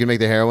it because you can make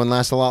the heroin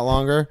last a lot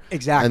longer.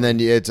 Exactly. And then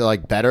it's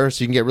like better,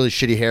 so you can get really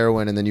shitty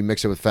heroin, and then you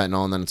mix it with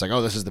fentanyl, and then it's like,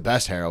 oh, this is the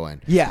best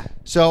heroin. Yeah.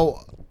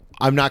 So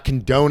I'm not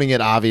condoning it,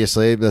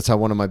 obviously. That's how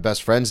one of my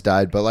best friends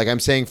died. But like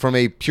I'm saying, from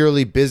a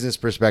purely business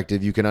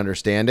perspective, you can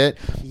understand it.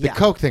 The Yeah.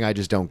 coke thing, I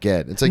just don't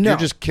get. It's like No. you're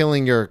just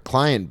killing your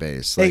client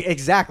base. Like,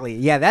 Exactly.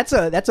 Yeah, that's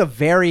a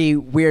very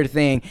weird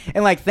thing.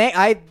 And like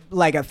thankfully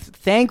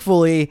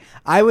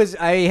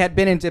I had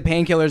been into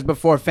painkillers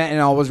before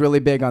fentanyl was really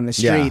big on the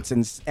streets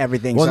and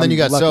everything. well, so and then I'm you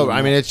got lucky sober. in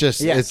I mean,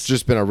 that. it's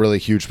just been a really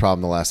huge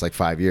problem the last like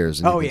 5 years,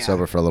 and you've been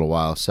sober for a little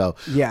while. So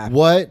Yeah.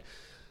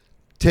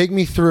 Take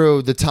me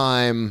through the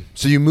time.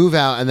 So you move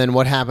out, and then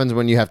what happens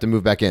when you have to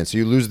move back in? So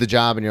you lose the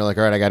job, and you're like,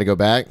 all right, I got to go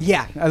back.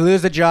 Yeah, I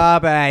lose the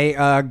job.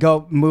 I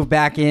move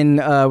back in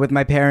with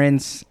my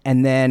parents,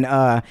 and then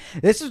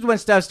this is when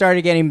stuff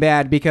started getting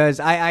bad because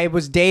I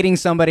was dating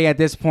somebody at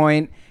this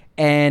point,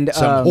 and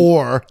Some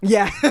whore.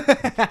 Yeah,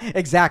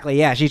 exactly.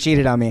 Yeah, she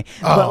cheated on me.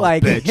 Oh, but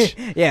like, bitch.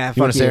 Yeah,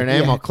 You want to say her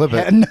name? Yeah. I'll clip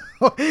it. No,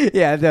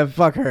 yeah,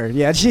 fuck her.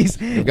 Yeah, she's.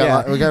 We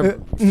got a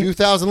few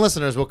thousand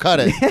listeners. We'll cut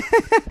it.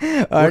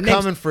 We're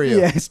coming for you.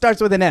 Yeah, it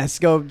starts with an S.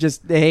 Go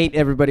just hate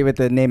everybody with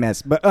the name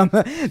S. But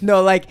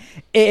no, like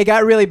it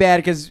got really bad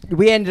because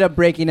we ended up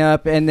breaking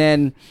up, and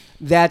then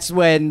that's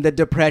when the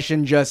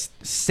depression just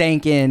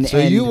sank in. So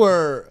and you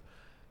were,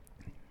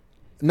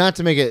 not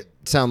to make it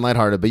sound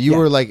lighthearted, but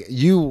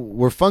you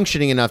were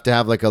functioning enough to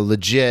have like a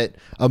legit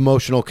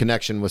emotional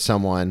connection with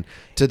someone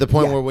to the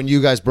point Yeah. where when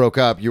you guys broke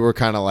up, you were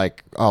kind of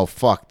like, oh,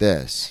 fuck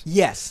this.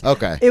 Yes.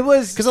 Okay. It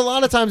was Because a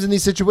lot of times in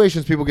these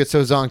situations, people get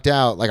so zonked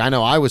out. Like, I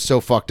know I was so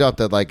fucked up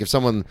that like if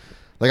someone,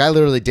 like I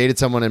literally dated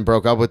someone and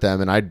broke up with them,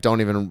 and I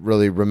don't even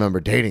really remember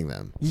dating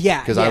them.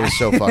 Yeah, Because I was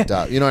so fucked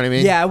up. You know what I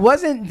mean? Yeah, it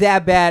wasn't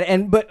that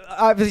bad, but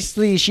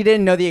obviously she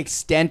didn't know the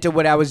extent of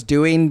what I was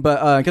doing.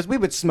 But because we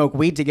would smoke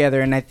weed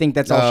together, and I think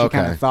that's all she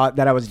kind okay. of thought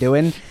that I was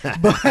doing.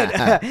 But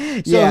So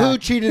yeah. who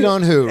cheated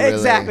on who? Really?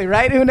 Exactly,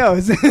 right? Who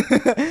knows?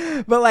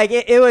 But like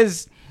it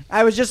was.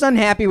 I was just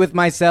unhappy with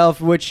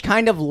myself, which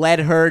kind of led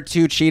her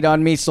to cheat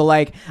on me. So,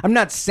 like, I'm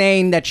not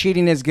saying that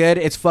cheating is good.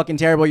 It's fucking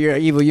terrible. You're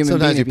an evil human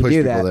Sometimes being if you push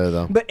do people that. there,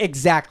 though. But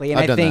exactly, and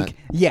I've I done think,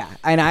 that. yeah,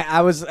 and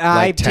I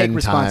Like take 10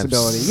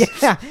 responsibility.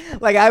 times. Yeah,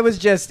 like I was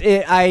just,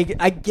 I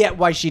get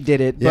why she did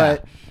it, Yeah.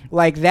 but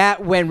like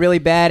that went really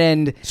bad,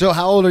 and So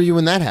how old are you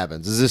when that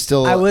happens? Is this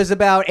still? I was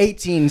about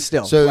 18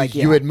 still. So like,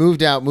 you had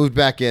moved out, moved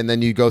back in,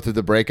 then you go through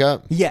the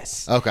breakup?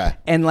 Yes. Okay.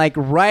 And like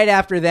right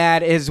after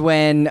that is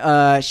when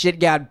shit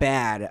got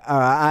bad.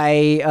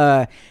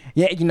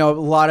 Yeah, you know, a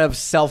lot of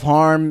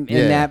self-harm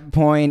in that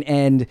point,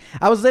 and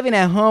I was living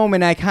at home,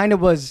 and I kind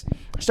of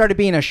started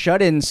being a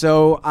shut-in,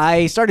 so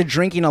I started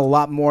drinking a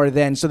lot more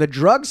then. So the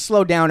drugs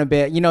slowed down a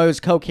bit. You know, it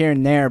was coke here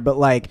and there, but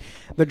like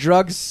the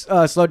drugs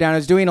slowed down. I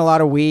was doing a lot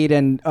of weed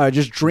and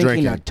just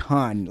drinking a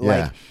ton,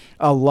 like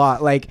a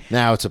lot. Like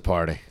Now it's a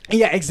party.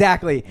 yeah,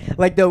 exactly.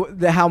 Like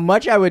the how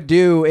much I would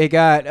do, it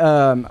got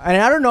and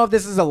I don't know if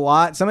this is a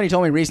lot. Somebody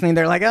told me recently,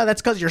 they're like, "Oh, that's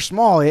because you're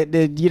small. You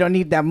don't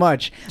need that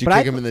much." Did you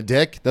kick him in the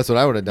dick? That's what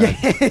I would have done.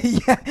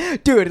 Yeah,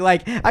 dude.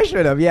 Like I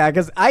should have. Yeah,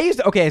 because I used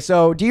to. Okay,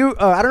 so do you?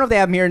 I don't know if they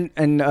have them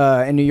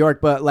here in New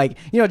York, but like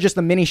just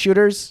the mini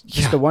shooters,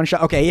 just the one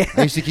shot. Okay, yeah.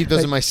 I used to keep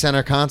those in my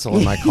center console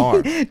in my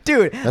car.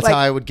 Dude, That's how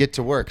I would get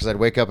to work because I'd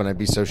wake up and I'd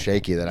be so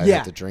shaky that I'd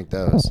have to drink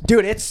those.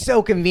 Dude, it's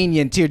so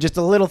convenient too. Just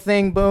a little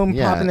thing, boom,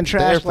 Yeah, pop in the the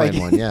trash. airplane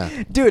one, yeah.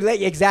 Dude,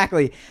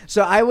 exactly.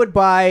 So I would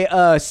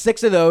buy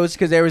 6 of those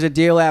because there was a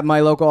deal at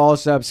my local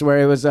Allsups where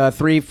it was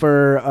 3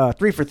 for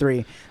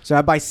 3. So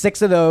I'd buy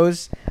 6 of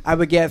those. I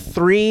would get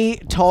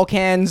 3 tall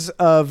cans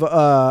of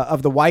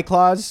the White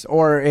Claws,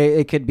 or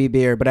it could be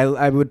beer, but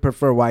I would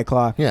prefer White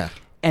Claw. Yeah.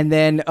 And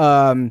then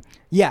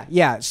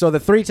so the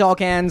 3 tall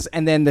cans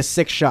and then the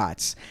 6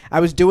 shots. I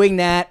was doing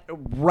that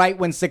right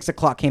when 6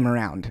 o'clock came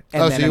around.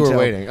 And then so you were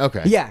waiting.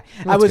 Okay. Yeah,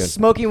 I That's was good.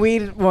 smoking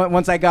weed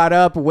once I got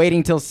up,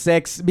 waiting till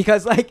 6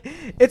 because like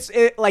it's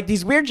like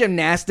these weird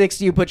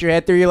gymnastics you put your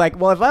head through. You're like,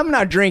 well, if I'm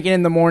not drinking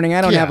in the morning,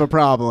 I don't have a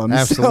problem.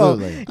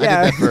 Absolutely. So,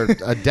 yeah. I did that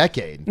for a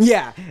decade.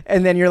 Yeah,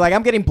 and then you're like,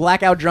 I'm getting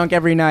blackout drunk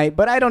every night,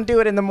 but I don't do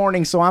it in the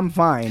morning, so I'm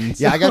fine.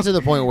 Yeah, I got to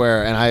the point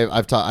where, and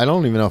I've talked. I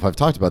don't even know if I've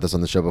talked about this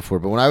on the show before,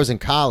 but when I was in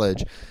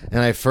college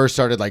and I first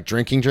started like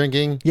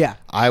drinking, Yeah.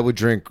 I would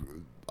drink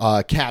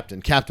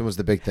Captain. Captain was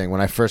the big thing when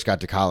I first got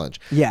to college.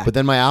 Yeah. But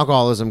then my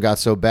alcoholism got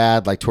so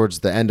bad, like towards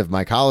the end of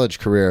my college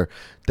career,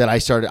 that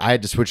I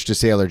had to switch to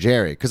Sailor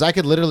Jerry because I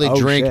could literally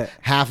drink shit.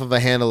 half of a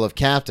handle of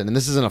Captain, and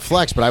this isn't a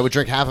flex, but I would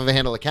drink half of a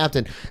handle of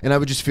Captain, and I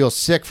would just feel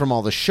sick from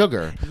all the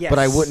sugar, but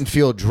I wouldn't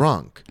feel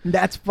drunk.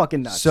 That's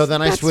fucking nuts. So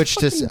then I switched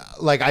to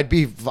like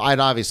I'd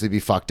obviously be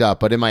fucked up,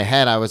 but in my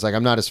head I was like,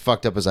 I'm not as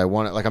fucked up as I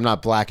want it. Like I'm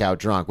not blackout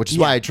drunk, which is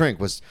why I drink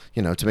was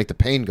to make the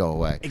pain go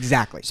away.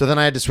 Exactly. So then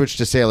I had to switch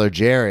to Sailor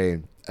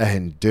Jerry,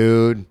 and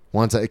dude,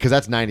 because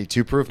that's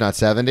 92 proof, not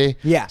 70.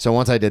 Yeah. So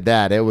once I did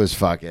that, it was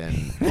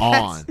fucking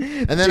on.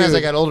 And then as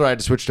I got older, I had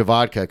to switch to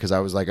vodka because I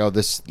was like, oh,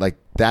 this like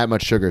that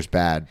much sugar is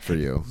bad for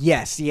you.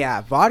 Yes,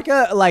 yeah.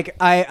 Vodka, like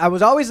I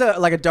was always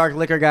a dark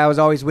liquor guy. I was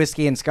always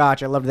whiskey and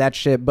scotch. I loved that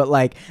shit. But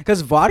like,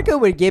 because vodka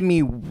would give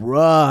me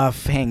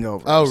rough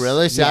hangovers. Oh,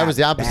 really? See, I Yeah, was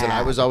the opposite. bad.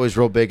 I was always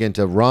real big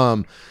into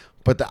rum.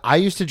 But I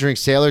used to drink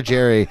Sailor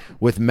Jerry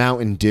with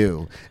Mountain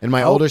Dew. And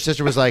my older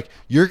sister was like,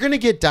 you're going to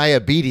get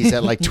diabetes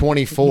at like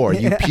 24,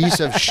 you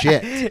piece of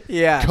shit.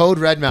 Yeah. Code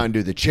Red Mountain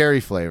Dew, the cherry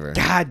flavor.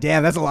 God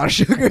damn, that's a lot of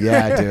sugar.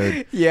 Yeah,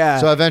 dude. Yeah.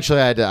 So eventually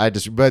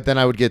but then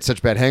I would get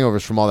such bad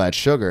hangovers from all that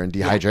sugar and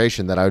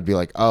dehydration that I would be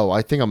like, oh,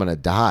 I think I'm going to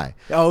die.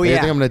 Oh, I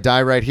yeah. think I'm going to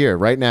die right here,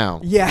 right now.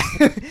 Yeah,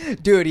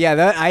 dude.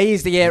 Yeah, I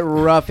used to get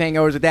rough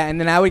hangovers with that, and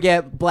then I would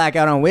get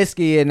blackout on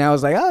whiskey, and I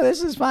was like, "Oh,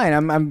 this is fine."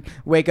 I'm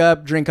wake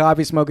up, drink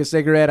coffee, smoke a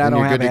cigarette. I And don't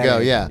you're have good to a go.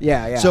 headache.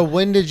 Yeah. So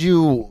when did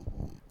you,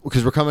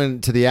 because we're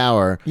coming to the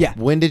hour. Yeah.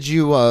 When did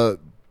you,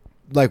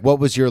 like, what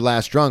was your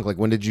last drunk? Like,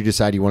 when did you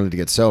decide you wanted to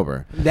get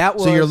sober? That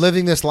So you're was-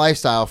 living this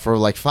lifestyle for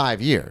like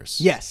 5 years.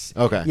 Yes.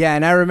 Okay. Yeah,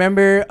 and I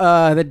remember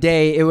the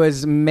day. It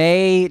was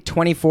May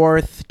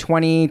 24th,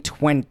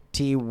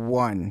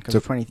 2021.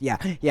 So-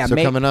 Yeah. So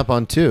May, coming up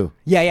on 2.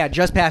 Yeah,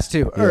 just past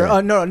 2. Yeah.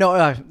 Or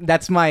no.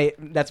 That's my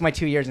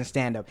 2 years in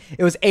stand up.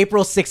 It was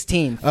April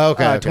 16th.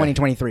 Okay, okay.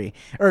 2023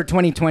 or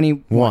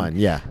 2021. One,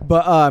 yeah.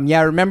 But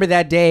I remember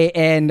that day,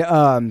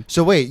 and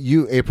So wait,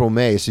 you April,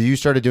 May. So you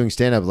started doing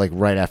stand up like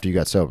right after you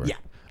got sober. yeah.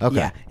 Okay.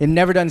 Yeah, and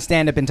never done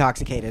stand up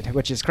intoxicated,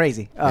 which is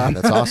crazy.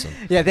 That's awesome.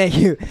 Yeah, thank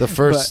you. The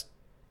first,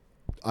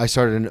 I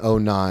started in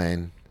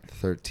 09,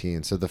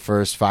 13. So the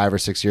first 5 or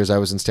 6 years I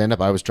was in stand up,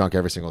 I was drunk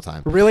every single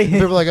time. Really?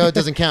 People were like, oh, it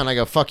doesn't count. I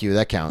go, fuck you,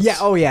 that counts. Yeah.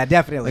 Oh yeah,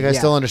 definitely. Like I yeah.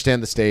 still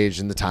understand the stage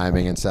and the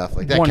timing and stuff.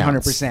 Like that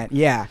 100%.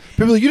 Yeah.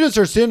 People are like, you didn't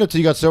start stand up till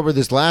you got sober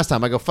this last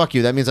time. I go, fuck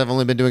you. That means I've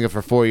only been doing it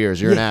for 4 years.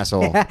 You're an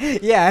asshole.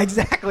 Yeah,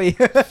 exactly.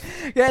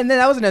 Yeah, and then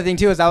that was another thing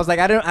too. Is I was like,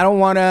 I don't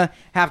want to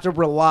have to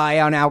rely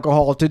on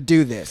alcohol to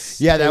do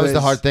this. Yeah, that It was the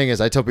hard thing. Is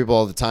I tell people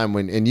all the time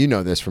and you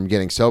know this from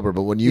getting sober,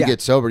 but when you Yeah.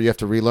 get sober, you have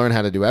to relearn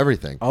how to do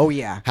everything. Oh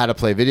yeah. How to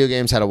play video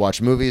games, how to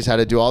watch movies, how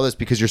to do all this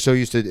because you're so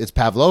used to it's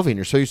Pavlovian.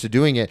 You're so used to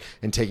doing it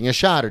and taking a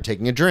shot or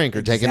taking a drink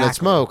or taking a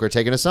Exactly. smoke or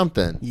taking a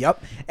something.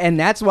 Yep. And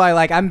that's why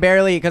like I'm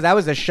barely because I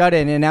was a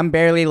shut-in and I'm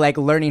barely like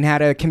learning how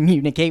to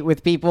communicate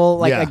with people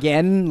like Yeah.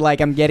 again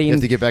like I'm getting You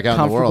have to get back out in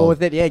the comfortable world.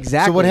 with it. Yeah,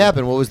 exactly. So what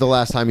happened? What was the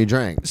last time you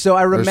drank? So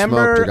I Or smoked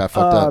remember, or got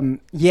fucked up?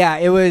 yeah,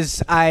 it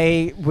was.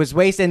 I was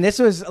wasted. And this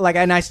was like,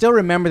 and I still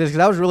remember this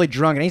because I was really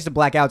drunk and I used to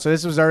black out. So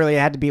this was early. It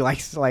had to be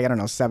like I don't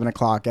know,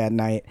 7:00 at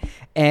night.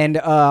 And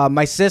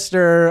my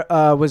sister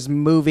was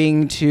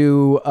moving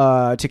to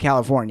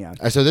California.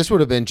 So this would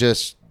have been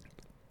just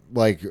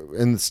like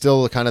in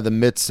still kind of the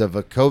midst of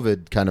a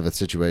COVID kind of a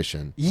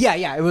situation.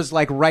 Yeah, it was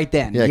like right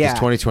then. Yeah, because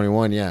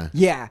 2021, yeah.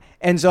 Yeah,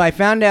 and so I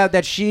found out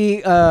that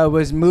she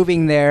was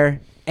moving there,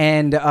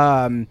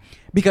 and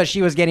because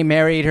she was getting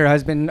married, her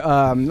husband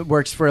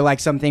works for like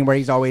something where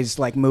he's always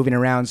like moving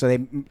around. So they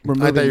were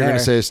moving I thought you were there. going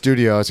to say a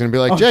studio. I was going to be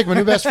like, Jake, my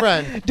new best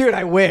friend. Dude,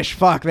 I wish.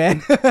 Fuck,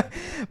 man.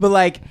 But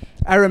like,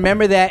 I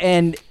remember that,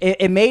 and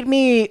it made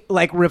me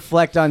like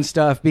reflect on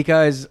stuff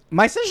because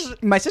my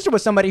sister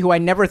was somebody who I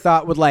never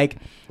thought would like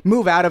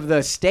move out of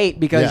the state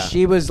because Yeah.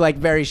 she was like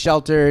very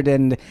sheltered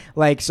and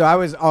like so I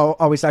was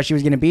always thought she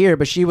was gonna be here,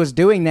 but she was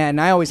doing that, and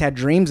I always had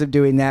dreams of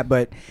doing that,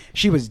 but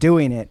she was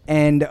doing it,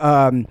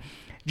 and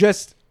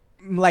just.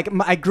 Like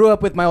I grew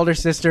up with my older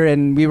sister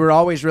and we were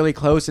always really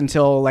close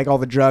until like all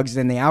the drugs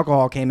and the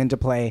alcohol came into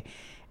play,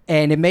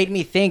 and it made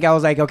me think. I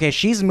was like, okay,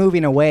 she's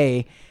moving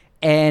away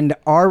and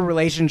our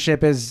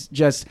relationship is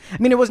just, I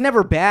mean, it was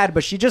never bad,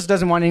 but she just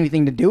doesn't want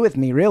anything to do with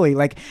me really.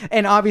 Like,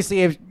 and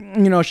obviously if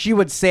she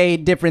would say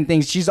different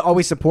things, she's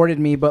always supported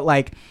me, but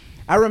like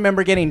I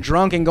remember getting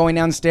drunk and going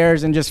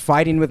downstairs and just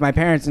fighting with my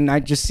parents, and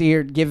I just see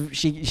her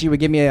she would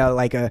give me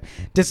a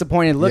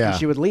disappointed look Yeah. and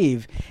she would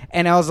leave,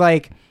 and I was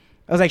like,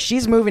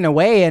 she's moving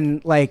away,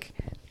 and like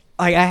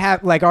I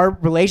have like our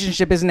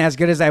relationship isn't as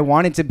good as I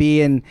want it to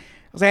be, and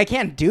I was like, I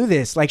can't do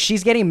this. Like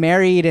she's getting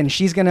married and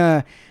she's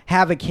gonna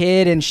have a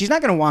kid and she's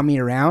not gonna want me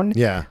around.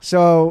 Yeah.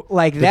 So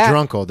like The that.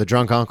 drunk uncle.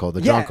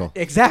 Yeah,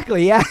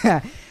 exactly.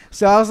 Yeah.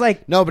 So I was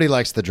like, Nobody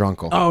likes the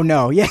drunkle. oh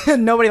no, yeah,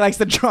 nobody likes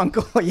the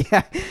drunkle.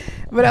 Yeah,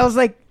 but I was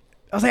like,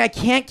 I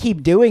can't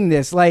keep doing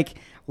this. Like.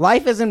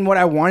 Life isn't what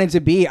I want it to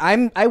be.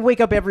 I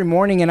wake up every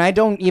morning and I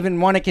don't even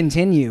want to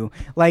continue.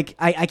 Like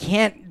I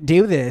can't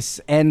do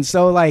this. And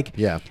so like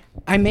Yeah.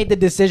 I made the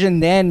decision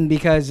then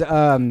because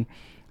I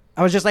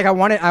I was just like, I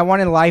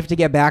wanted life to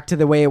get back to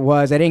the way it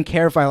was. I didn't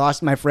care if I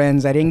lost my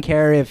friends. I didn't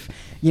care if,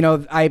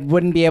 I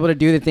wouldn't be able to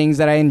do the things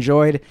that I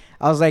enjoyed.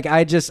 I was like,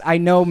 I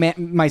know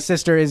my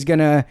sister is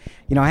gonna,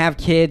 have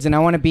kids, and I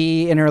want to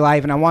be in her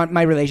life, and I want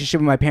my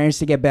relationship with my parents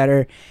to get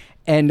better.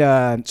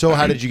 And so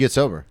how did you get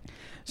sober?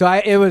 So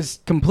it was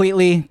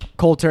completely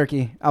cold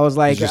turkey. I was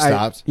like, you just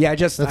stopped? Yeah, I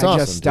just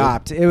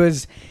stopped.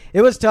 Dude.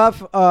 It was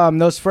tough.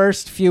 Those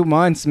first few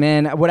months,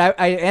 man.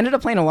 I ended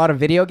up playing a lot of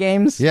video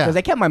games. Yeah, because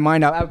I kept my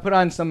mind out. I put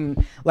on some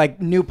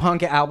like new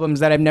punk albums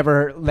that I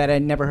never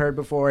heard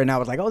before, and I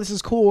was like, oh, this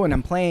is cool, and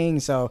I'm playing.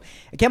 So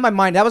it kept my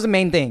mind. That was the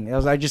main thing. I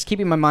was like just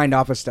keeping my mind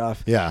off of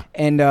stuff. Yeah,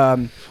 and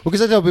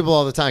because I tell people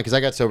all the time, because I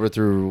got sober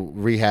through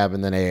rehab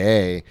and then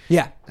AA.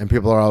 Yeah. And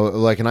people are all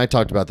like, and I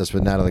talked about this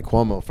with Natalie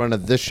Cuomo, friend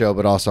of this show,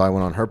 but also I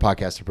went on her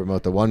podcast to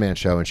promote the One Man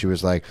Show, and she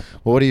was like,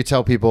 well, what do you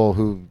tell people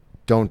who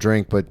don't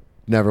drink but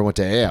never went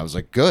to AA? I was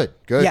like, good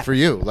for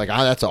you. Like,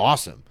 that's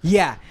awesome.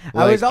 Yeah.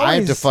 Like, I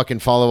have to fucking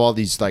follow all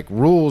these like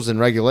rules and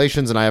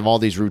regulations, and I have all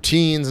these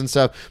routines and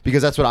stuff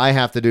because that's what I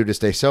have to do to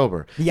stay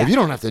sober. Yeah. If you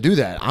don't have to do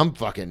that,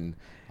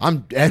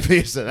 I'm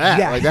envious of that.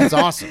 Yeah. Like, that's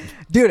awesome.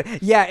 Dude,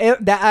 yeah,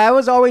 I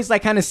was always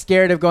like kind of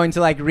scared of going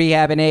to like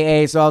rehab and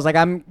AA, so I was like,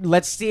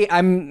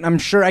 I'm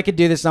sure I could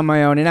do this on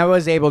my own, and I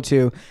was able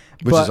to.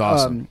 Which is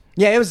awesome.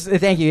 Yeah, it was,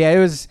 thank you. Yeah, it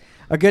was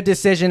a good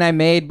decision I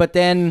made, but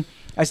then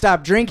I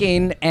stopped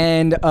drinking,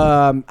 and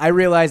I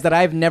realized that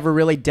I've never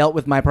really dealt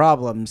with my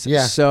problems.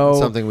 Yeah, so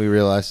something we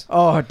realize.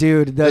 Oh,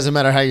 dude. It doesn't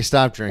matter how you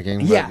stop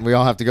drinking, but we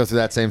all have to go through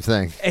that same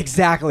thing.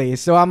 Exactly.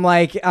 So I'm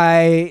like,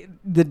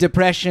 the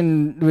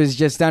depression was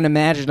just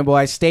unimaginable.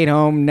 I stayed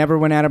home, never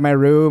went out of my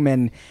room,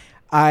 and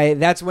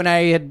that's when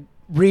I had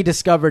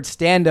rediscovered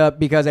stand-up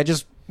because I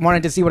just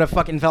wanted to see what it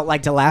fucking felt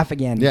like to laugh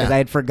again because I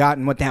had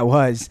forgotten what that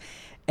was.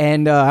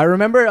 And I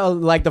remember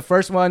like the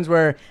first ones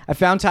where I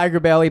found Tiger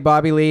Belly,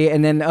 Bobby Lee,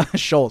 and then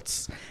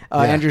Schultz,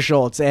 Andrew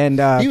Schultz. And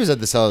he was at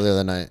the Cellar the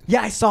other night.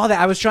 Yeah, I saw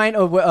that. I was trying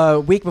a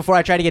week before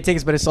I tried to get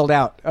tickets, but it sold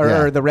out.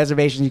 Or the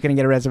reservation, you couldn't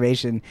get a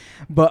reservation.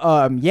 But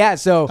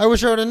so I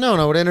wish I would have known.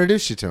 I would have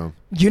introduced you to him.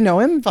 You know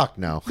him? Fuck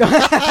no.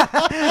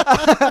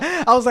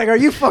 I was like, are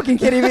you fucking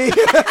kidding me?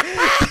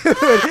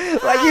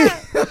 Dude, like you.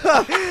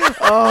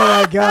 Oh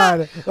my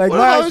god! Like what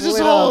I was just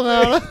holding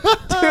out.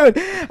 Dude,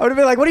 I would have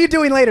been like, "What are you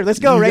doing later? Let's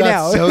go right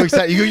now." So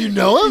excited! You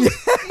know him?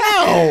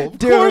 No, of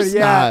course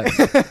not.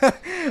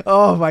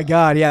 Oh my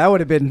god! Yeah, that would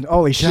have been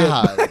holy shit.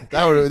 God,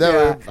 that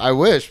would. I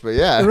wish, but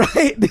yeah.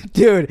 Right,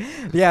 dude.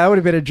 Yeah, that would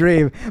have been a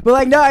dream. But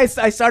like, no, I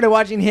started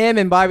watching him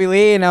and Bobby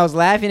Lee, and I was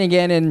laughing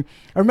again. And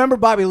I remember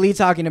Bobby Lee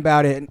talking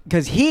about it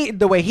because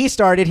the way he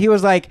started, he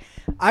was like,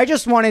 "I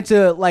just wanted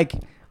to like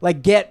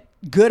get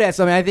good at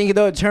something." I think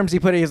the terms he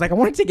put it, he was like, I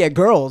wanted to get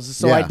girls,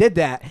 so I did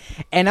that.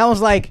 And I was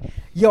like,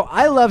 yo,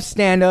 I love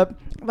stand-up.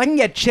 If I can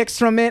get chicks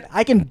from it,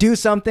 I can do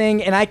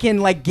something, and I can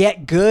like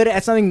get good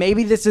at something.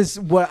 Maybe this is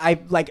what I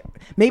like.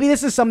 Maybe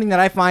this is something that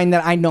I find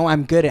that I know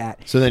I'm good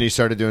at. So then you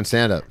started doing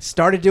stand-up.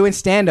 Started doing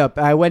stand-up.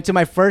 I went to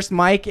my first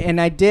mic,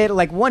 and I did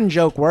like one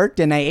joke worked,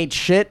 and I ate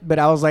shit. But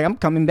I was like, I'm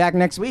coming back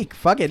next week.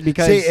 Fuck it,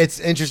 because see, it's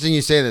interesting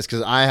you say this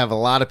because I have a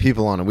lot of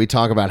people on, and we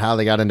talk about how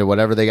they got into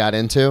whatever they got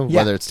into,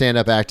 whether it's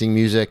stand-up, acting,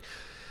 music.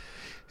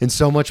 And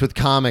so much with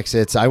comics,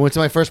 I went to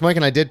my first mic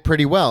and I did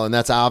pretty well, and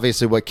that's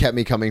obviously what kept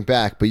me coming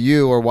back. But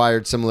you are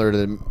wired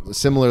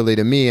similarly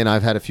to me, and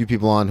I've had a few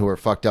people on who are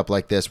fucked up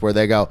like this, where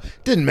they go,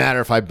 didn't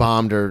matter if I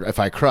bombed or if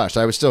I crushed,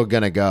 I was still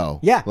gonna go.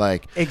 Yeah,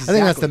 like exactly. I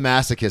think that's the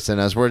masochist in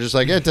us. We're just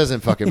like, it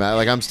doesn't fucking matter.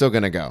 Like, I'm still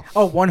gonna go.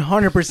 Oh,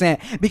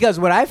 100%. Because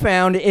what I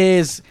found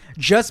is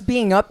just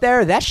being up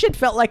there, that shit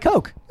felt like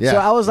coke. Yeah, so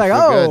I was like,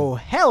 oh,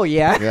 good. Hell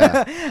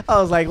yeah.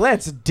 I was like,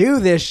 let's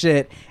do this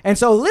shit. And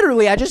so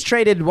literally I just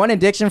traded one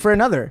addiction for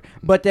another.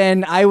 But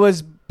then I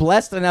was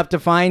blessed enough to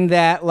find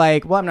that,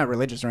 like, well, I'm not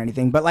religious or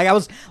anything, but like I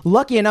was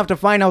lucky enough to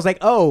find, I was like,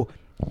 oh,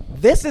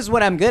 this is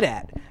what I'm good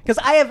at. Because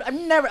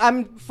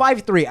I'm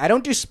 5'3". I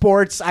don't do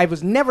sports. I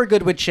was never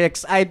good with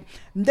chicks.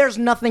 There's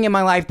nothing in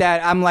my life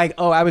that I'm like,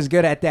 oh, I was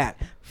good at that.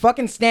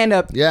 Fucking stand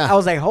up. Yeah. I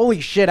was like, holy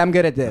shit, I'm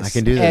good at this. I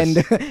can do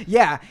this. And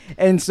yeah.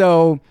 And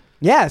so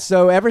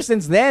ever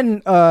since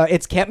then,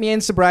 it's kept me in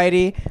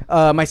sobriety.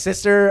 My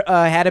sister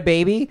had a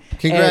baby.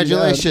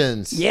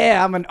 Congratulations. And,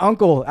 I'm an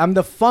uncle. I'm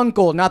the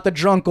funkle, not the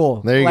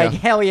drunkle. There you go. Like,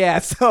 hell yeah.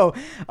 So,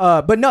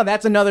 but no,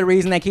 that's another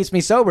reason that keeps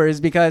me sober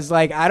is because,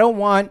 like, I don't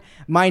want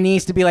my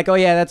niece to be like, oh,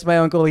 yeah, that's my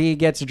uncle. He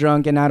gets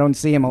drunk and I don't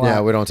see him a lot.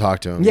 Yeah, we don't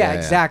talk to him. Yeah,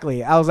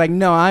 exactly. I was like,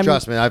 no,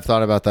 Trust me, I've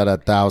thought about that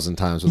 1,000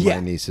 times with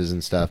my nieces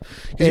and stuff.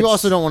 Because you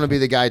also don't want to be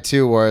the guy,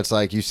 too, where it's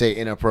like you say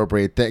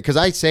inappropriate things. Because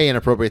I say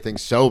inappropriate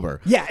things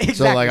sober. Yeah, exactly.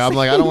 So, like, I'm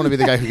like, I don't want to be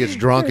the guy who gets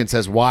drunk and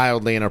says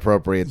wildly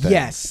inappropriate things.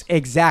 Yes,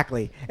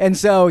 exactly. And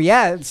so,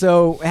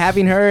 so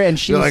having her and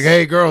she's You're like,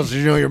 hey, girls, did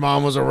you know your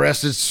mom was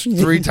arrested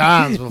 3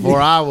 times before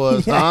I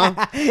was,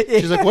 huh?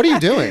 She's like, what are you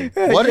doing?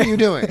 What are you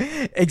doing?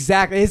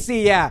 Exactly.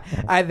 See,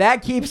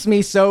 that keeps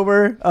me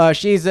sober.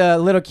 She's a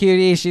little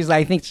cutie. She's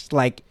like, I think she's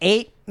like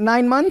 8.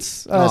 9 months,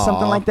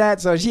 something like that.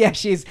 So yeah,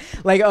 she's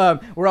like,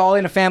 we're all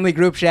in a family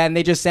group chat, and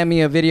they just sent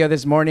me a video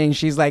this morning.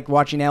 She's like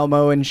watching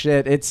Elmo and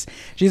shit.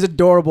 She's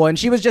adorable, and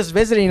she was just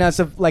visiting us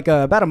like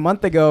about a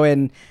month ago,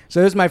 and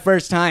so it was my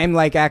first time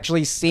like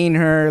actually seeing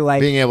her,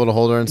 like being able to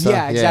hold her and stuff.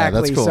 Yeah,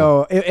 exactly. That's cool.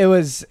 So it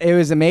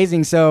was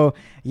amazing. So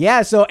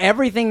yeah, so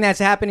everything that's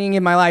happening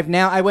in my life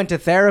now, I went to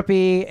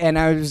therapy and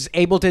I was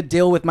able to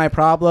deal with my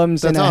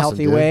problems in a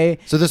healthy way.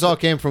 So this all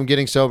came from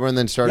getting sober and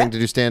then starting to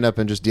do stand up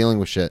and just dealing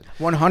with shit.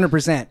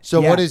 100%. So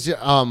what is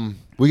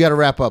we got to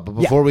wrap up, but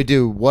before we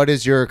do, what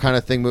is your kind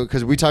of thing?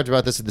 Because we talked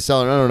about this at the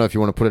cellar. And I don't know if you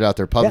want to put it out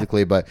there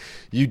publicly, but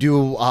you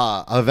do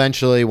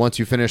eventually, once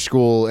you finish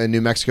school in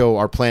New Mexico,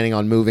 are planning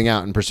on moving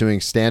out and pursuing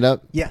stand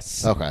up?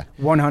 Yes. Okay.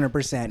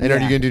 100%. And are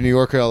you going to do New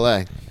York or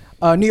LA?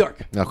 New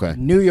York. Okay.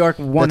 New York,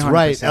 100%. That's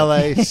right,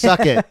 LA.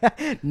 Suck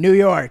it. New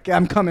York.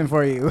 I'm coming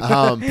for you.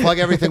 Plug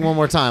everything one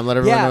more time. Let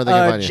everyone know where they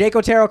can find you. Jake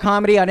Otero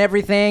Comedy on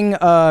everything.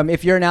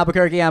 If you're in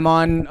Albuquerque, I'm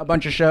on a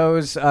bunch of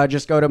shows.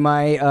 Just go to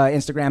my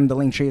Instagram. The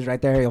link tree is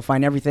right there. You'll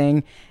find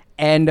everything.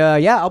 And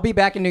I'll be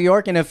back in New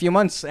York in a few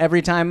months.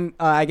 Every time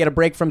I get a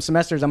break from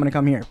semesters, I'm going to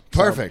come here.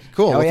 Perfect.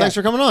 Cool. Well, thanks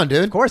for coming on,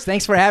 dude. Of course.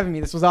 Thanks for having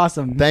me. This was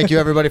awesome. Thank you,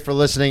 everybody, for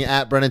listening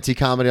at Brennan T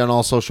Comedy on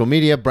all social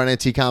media,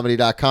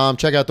 BrennanTComedy.com.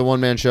 Check out the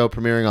one-man show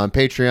premiering on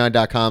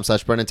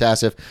Patreon.com/Brennan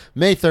Tassif,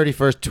 May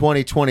 31st,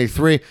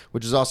 2023,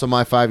 which is also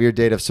my 5-year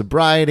date of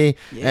sobriety.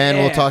 Yeah. And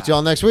we'll talk to you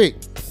all next week.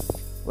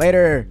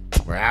 Later.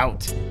 We're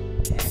out.